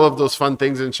do all of those fun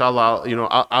things. Inshallah,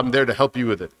 I'm there to help you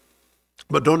with it."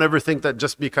 But don't ever think that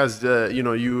just because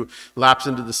you lapse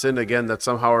into the sin again, that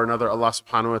somehow or another Allah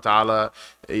subhanahu wa ta'ala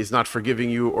is not forgiving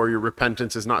you, or your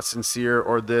repentance is not sincere,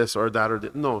 or this or that or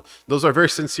that. No, those are very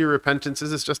sincere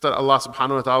repentances. It's just that Allah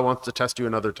subhanahu wa ta'ala wants to test you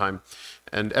another time.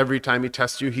 And every time He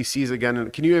tests you, He sees again.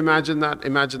 And can you imagine that?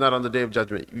 Imagine that on the Day of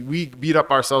Judgment. We beat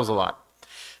up ourselves a lot.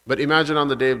 But imagine on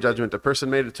the Day of Judgment, a person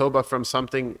made a tawbah from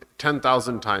something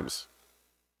 10,000 times.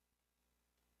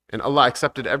 And Allah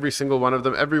accepted every single one of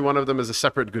them. Every one of them is a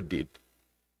separate good deed.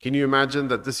 Can you imagine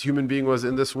that this human being was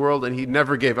in this world and he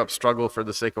never gave up struggle for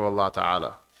the sake of Allah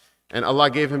Ta'ala? And Allah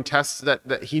gave him tests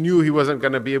that he knew he wasn't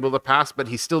going to be able to pass, but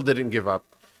he still didn't give up.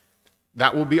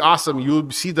 That will be awesome.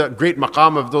 You'll see the great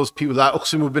maqam of those people. La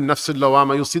uqsimu bin nafsil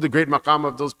lawama. You'll see the great maqam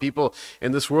of those people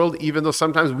in this world, even though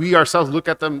sometimes we ourselves look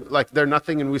at them like they're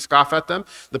nothing and we scoff at them.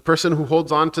 The person who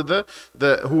holds on to the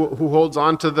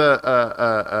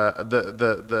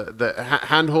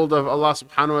handhold of Allah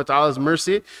subhanahu wa ta'ala's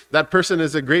mercy, that person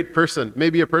is a great person.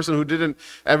 Maybe a person who didn't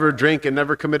ever drink and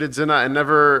never committed zina and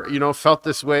never, felt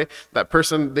this way. That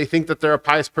person, they think that they're a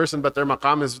pious person, but their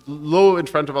maqam is low in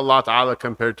front of Allah ta'ala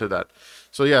compared to that.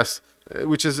 So yes,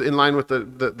 which is in line with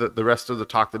the rest of the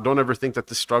talk, that don't ever think that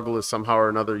this struggle is somehow or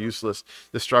another useless.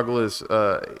 The struggle is,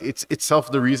 it's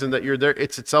itself the reason that you're there.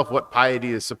 It's itself what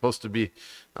piety is supposed to be.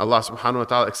 Allah subhanahu wa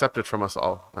ta'ala accept it from us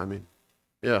all. I mean,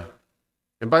 yeah.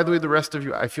 And by the way, the rest of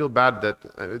you, I feel bad that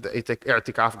the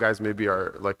i'tikaf guys maybe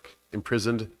are like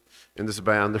imprisoned in this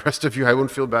bayan. The rest of you, I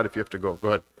won't feel bad if you have to go. Go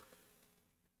ahead.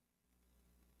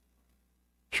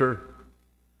 Sure.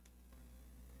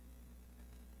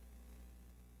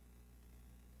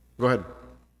 Go ahead.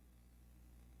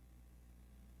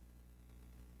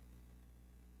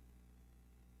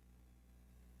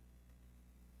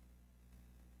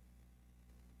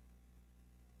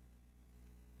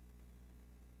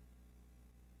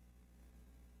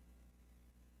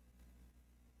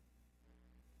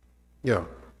 Yeah.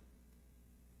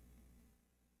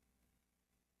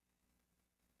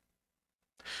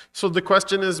 So the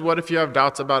question is, what if you have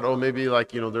doubts about, oh, maybe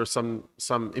there's some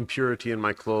impurity in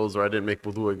my clothes, or I didn't make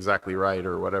wudu exactly right,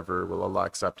 or whatever, will Allah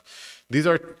accept? These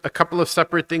are a couple of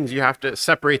separate things. You have to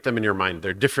separate them in your mind.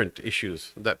 They're different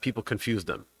issues that people confuse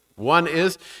them. One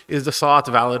is the salat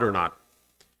valid or not?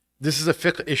 This is a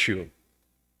fiqh issue.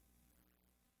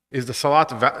 Is the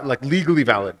salat legally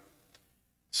valid?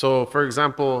 So, for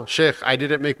example, Shaykh, I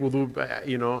didn't make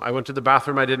wudu, I went to the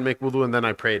bathroom, I didn't make wudu, and then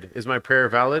I prayed. Is my prayer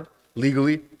valid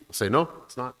legally? I'll say, no,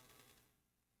 it's not.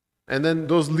 And then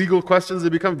those legal questions, they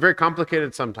become very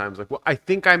complicated sometimes. Like, well, I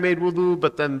think I made wudu,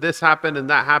 but then this happened and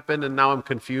that happened, and now I'm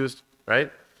confused,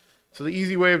 right? So the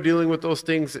easy way of dealing with those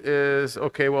things is,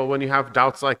 okay, well, when you have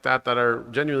doubts like that are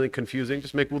genuinely confusing,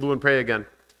 just make wudu and pray again.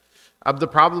 The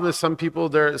problem is some people,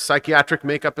 their psychiatric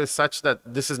makeup is such that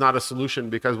this is not a solution,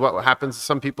 because what happens is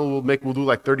some people will make wudu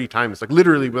like 30 times, like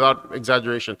literally without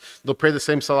exaggeration. They'll pray the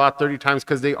same salat 30 times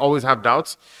because they always have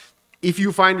doubts. If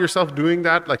you find yourself doing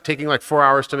that, like taking like 4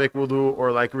 hours to make wudu,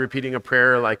 or like repeating a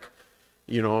prayer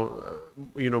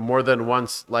more than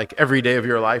once, like every day of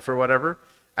your life or whatever,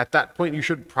 at that point you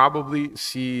should probably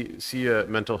see a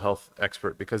mental health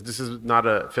expert, because this is not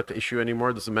a fiqh issue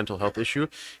anymore. This is a mental health issue.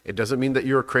 It doesn't mean that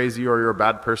you're crazy or you're a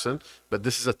bad person, but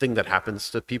this is a thing that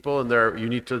happens to people, and you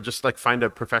need to just like find a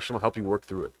professional help you work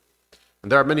through it.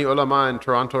 And there are many ulama in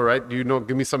Toronto, right?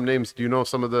 Give me some names. Do you know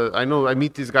some of I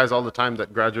meet these guys all the time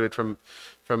that graduate from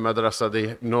madrasa.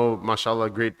 They know, mashallah, a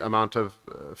great amount of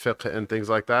fiqh and things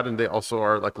like that. And they also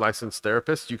are like licensed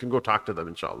therapists. You can go talk to them,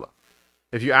 inshallah.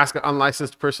 If you ask an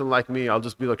unlicensed person like me, I'll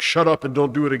just be like, shut up and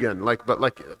don't do it again.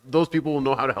 But those people will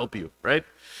know how to help you, right?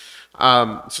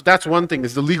 So that's one thing,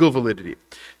 is the legal validity.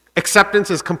 Acceptance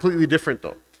is completely different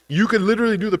though. You could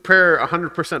literally do the prayer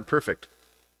 100% perfect.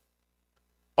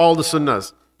 All the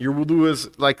sunnahs. Your wudu is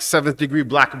like 7th degree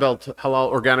black belt, halal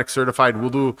organic certified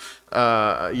wudu,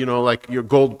 like your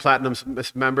gold platinum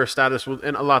member status,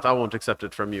 and Allah Ta'ala won't accept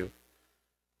it from you.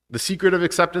 The secret of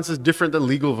acceptance is different than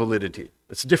legal validity.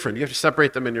 It's different. You have to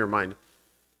separate them in your mind.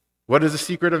 What is the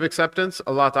secret of acceptance?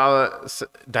 Allah Ta'ala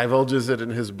divulges it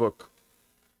in His book.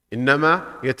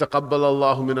 إِنَّمَا يَتَقَبَّلَ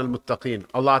اللَّهُ مِنَ الْمُتَّقِينَ.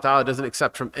 Allah Ta'ala doesn't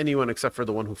accept from anyone except for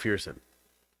the one who fears Him.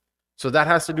 So that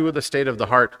has to do with the state of the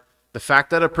heart. The fact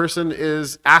that a person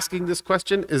is asking this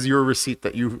question is your receipt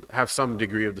that you have some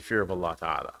degree of the fear of Allah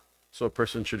Ta'ala. So a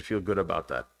person should feel good about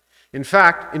that. In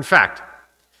fact,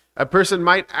 a person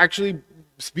might actually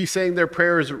be saying their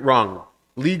prayer is wrong,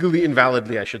 legally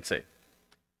invalidly, I should say.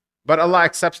 But Allah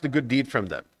accepts the good deed from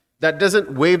them. That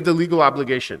doesn't waive the legal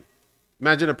obligation.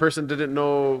 Imagine a person didn't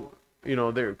know,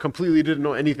 they completely didn't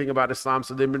know anything about Islam,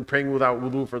 so they've been praying without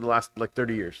wudu for the last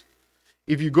 30 years.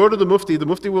 If you go to the mufti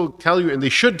will tell you, and they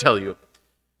should tell you,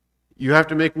 you have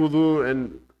to make wudu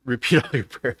and repeat all your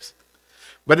prayers.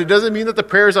 But it doesn't mean that the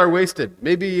prayers are wasted.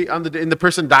 Maybe and the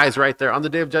person dies right there. On the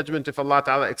Day of Judgment, if Allah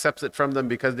Ta'ala accepts it from them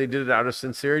because they did it out of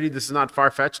sincerity, this is not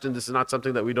far-fetched, and this is not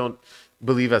something that we don't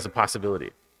believe as a possibility.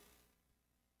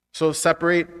 So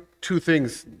separate two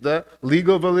things, the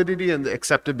legal validity and the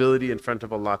acceptability in front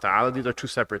of Allah Ta'ala. These are two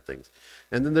separate things.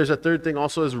 And then there's a third thing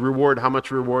also, is reward. How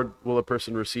much reward will a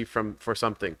person receive for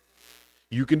something?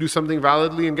 You can do something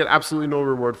validly and get absolutely no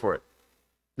reward for it.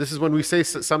 This is when we say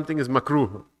something is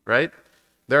makruh, right?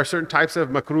 There are certain types of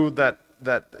makruh that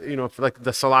if like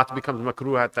the salat becomes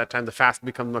makruh at that time, the fast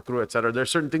becomes makruh, etc. There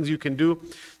are certain things you can do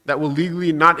that will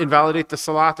legally not invalidate the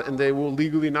salat, and they will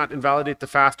legally not invalidate the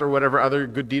fast or whatever other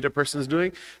good deed a person is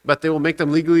doing, but they will make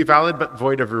them legally valid but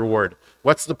void of reward.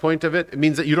 What's the point of it? It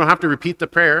means that you don't have to repeat the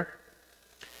prayer,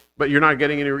 but you're not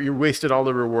getting any, you wasted all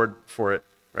the reward for it,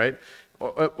 right?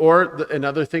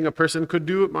 Another thing a person could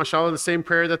do, mashallah, the same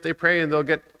prayer that they pray, and they'll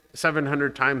get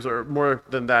 700 times or more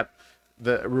than that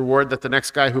the reward that the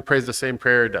next guy who prays the same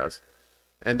prayer does.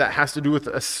 And that has to do with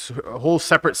a whole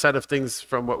separate set of things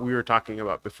from what we were talking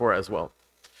about before as well.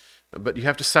 But you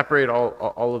have to separate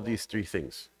all of these three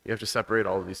things. You have to separate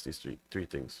all of these three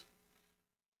things.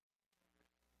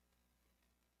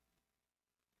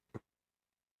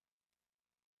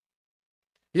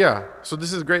 Yeah, so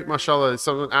this is great, mashallah.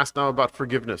 Someone asked now about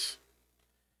forgiveness.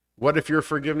 What if your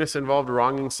forgiveness involved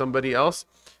wronging somebody else?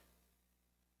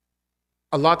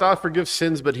 Allah Ta'ala forgives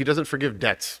sins, but He doesn't forgive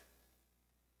debts.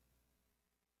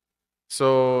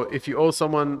 So if you owe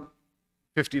someone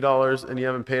 $50 and you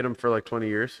haven't paid them for like 20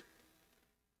 years,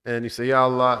 and you say, "Ya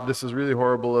Allah, this is really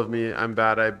horrible of me. I'm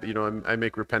bad. I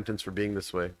make repentance for being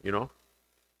this way,"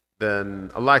 then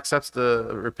Allah accepts the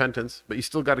repentance, but you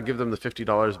still got to give them the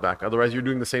 $50 back. Otherwise, you're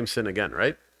doing the same sin again,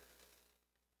 right?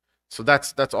 So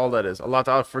that's all that is. Allah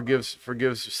Ta'ala forgives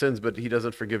sins, but He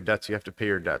doesn't forgive debts. You have to pay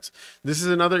your debts. This is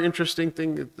another interesting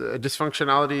thing, a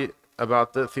dysfunctionality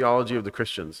about the theology of the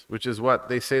Christians, which is what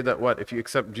they say that if you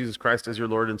accept Jesus Christ as your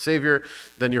Lord and Savior,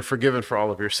 then you're forgiven for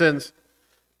all of your sins.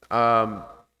 Other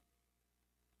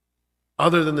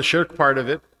than the shirk part of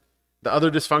it, the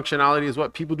other dysfunctionality is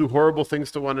what people do horrible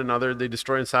things to one another. They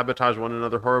destroy and sabotage one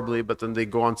another horribly, but then they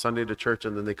go on Sunday to church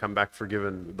and then they come back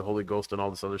forgiven with the Holy Ghost and all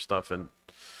this other stuff, and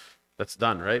that's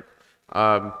done, right?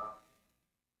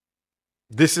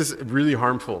 This is really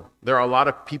harmful. There are a lot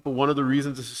of people, one of the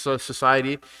reasons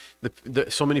society,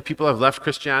 so many people have left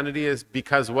Christianity is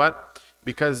because what?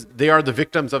 Because they are the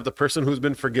victims of the person who's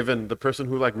been forgiven, the person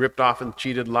who like ripped off and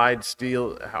cheated, lied,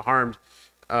 harmed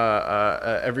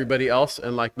everybody else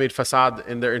and like made fasad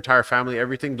in their entire family,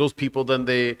 everything. Those people, then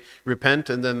they repent,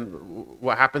 and then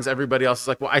what happens? Everybody else is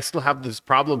like, well, I still have these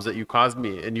problems that you caused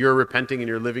me, and you're repenting and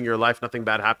you're living your life. Nothing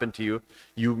bad happened to you.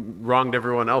 You wronged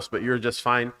everyone else, but you're just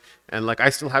fine. And like, I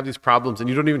still have these problems, and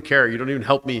you don't even care. You don't even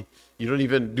help me. You don't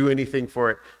even do anything for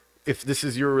it. If this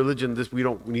is your religion, we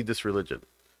don't need this religion.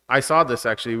 I saw this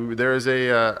actually. There is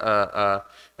a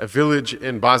village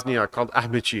in Bosnia called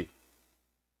Ahmici,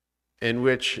 in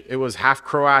which it was half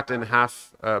Croat and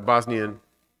half Bosnian.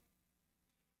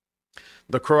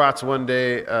 The Croats one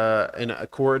day, in a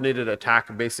coordinated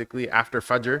attack, basically after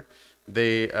Fajr,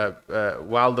 they,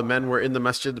 while the men were in the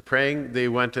masjid praying, they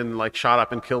went and like shot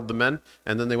up and killed the men,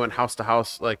 and then they went house to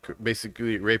house, like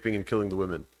basically raping and killing the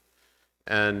women.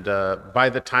 And by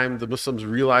the time the Muslims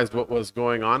realized what was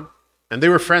going on, and they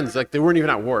were friends, like they weren't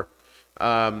even at war.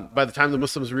 By the time the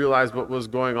Muslims realized what was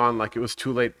going on, like it was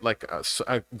too late. Like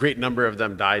a great number of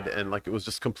them died, and like it was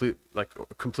just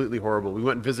completely horrible. We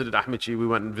went and visited Ahmici. We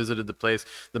went and visited the place,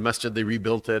 the masjid. They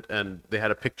rebuilt it, and they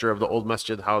had a picture of the old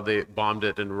masjid, how they bombed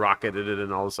it and rocketed it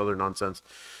and all this other nonsense.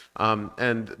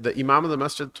 And the Imam of the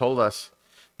masjid told us,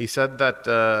 he said that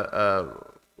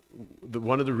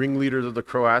one of the ringleaders of the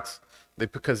Croats,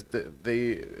 it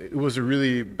was a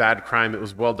really bad crime. It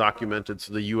was well documented.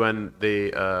 So the UN,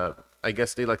 I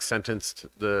guess they like sentenced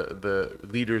the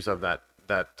leaders of that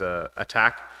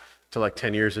attack to like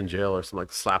 10 years in jail or some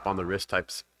like slap on the wrist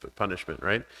type punishment,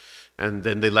 right? And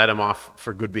then they let him off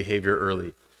for good behavior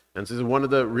early. And so one of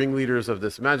the ringleaders of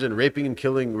this, imagine raping and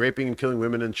killing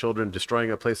women and children, destroying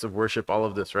a place of worship, all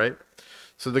of this, right?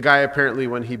 So the guy apparently,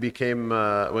 when he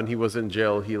was in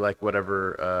jail, he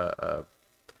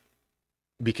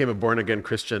became a born-again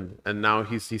Christian, and now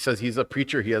he says he's a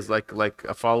preacher. He has like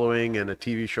a following and a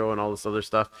TV show and all this other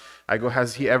stuff. I go,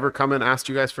 has he ever come and asked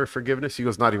you guys for forgiveness? He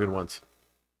goes, not even once.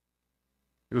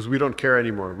 He goes, we don't care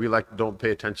anymore. We don't pay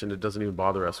attention. It doesn't even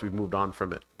bother us. We've moved on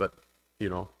from it. But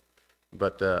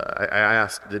I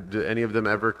asked, did any of them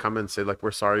ever come and say like,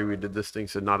 we're sorry we did this thing? He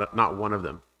said, not one of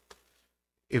them.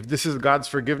 If this is God's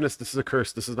forgiveness, this is a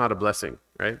curse. This is not a blessing,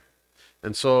 right?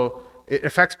 And so it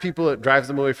affects people. It drives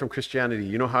them away from Christianity.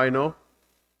 You know how I know?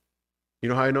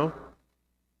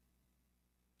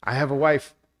 I have a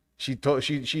wife. She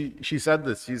said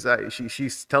this. She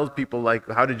tells people like,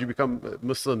 how did you become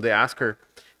Muslim? They ask her,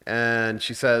 and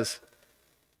she says,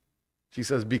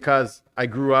 because I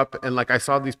grew up and like I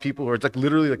saw these people who are like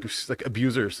literally like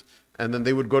abusers, and then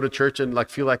they would go to church and like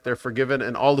feel like they're forgiven,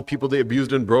 and all the people they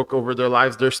abused and broke over their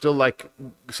lives, they're still like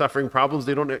suffering problems.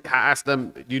 They don't ask them,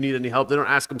 do you need any help? They don't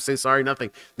ask them, say sorry, nothing.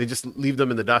 They just leave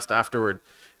them in the dust afterward.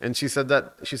 And she said,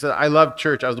 I loved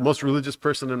church. I was the most religious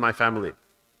person in my family.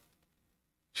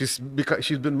 She's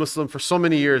been Muslim for so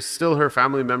many years. Still, her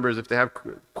family members, if they have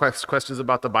questions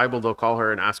about the Bible, they'll call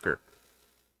her and ask her.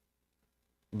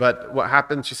 But what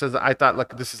happened, she says, I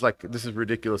thought this is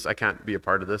ridiculous. I can't be a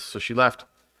part of this. So she left.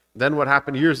 Then what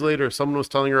happened years later, someone was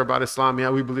telling her about Islam. Yeah,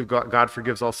 we believe God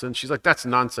forgives all sins. She's like, that's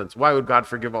nonsense. Why would God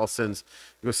forgive all sins?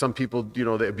 Because some people,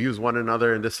 they abuse one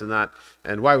another and this and that.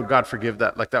 And why would God forgive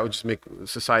that? Like that would just make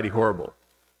society horrible.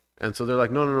 And so they're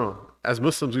like, no. As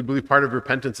Muslims, we believe part of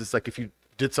repentance is like if you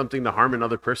did something to harm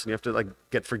another person, you have to like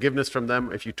get forgiveness from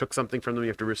them. If you took something from them, you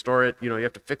have to restore it. You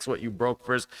have to fix what you broke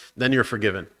first, then you're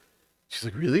forgiven. She's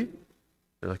like, really?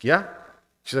 They're like, yeah.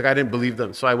 She's like, I didn't believe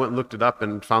them. So I went and looked it up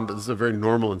and found that this is a very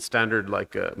normal and standard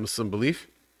Muslim belief.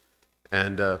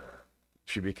 And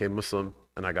she became Muslim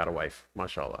and I got a wife,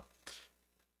 mashallah.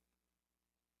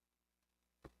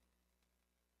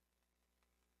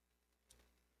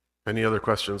 Any other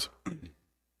questions?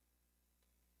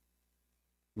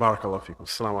 Barakallahu feekum.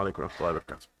 Assalamu alaikum wa rahmatullahi wa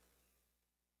barakatuh.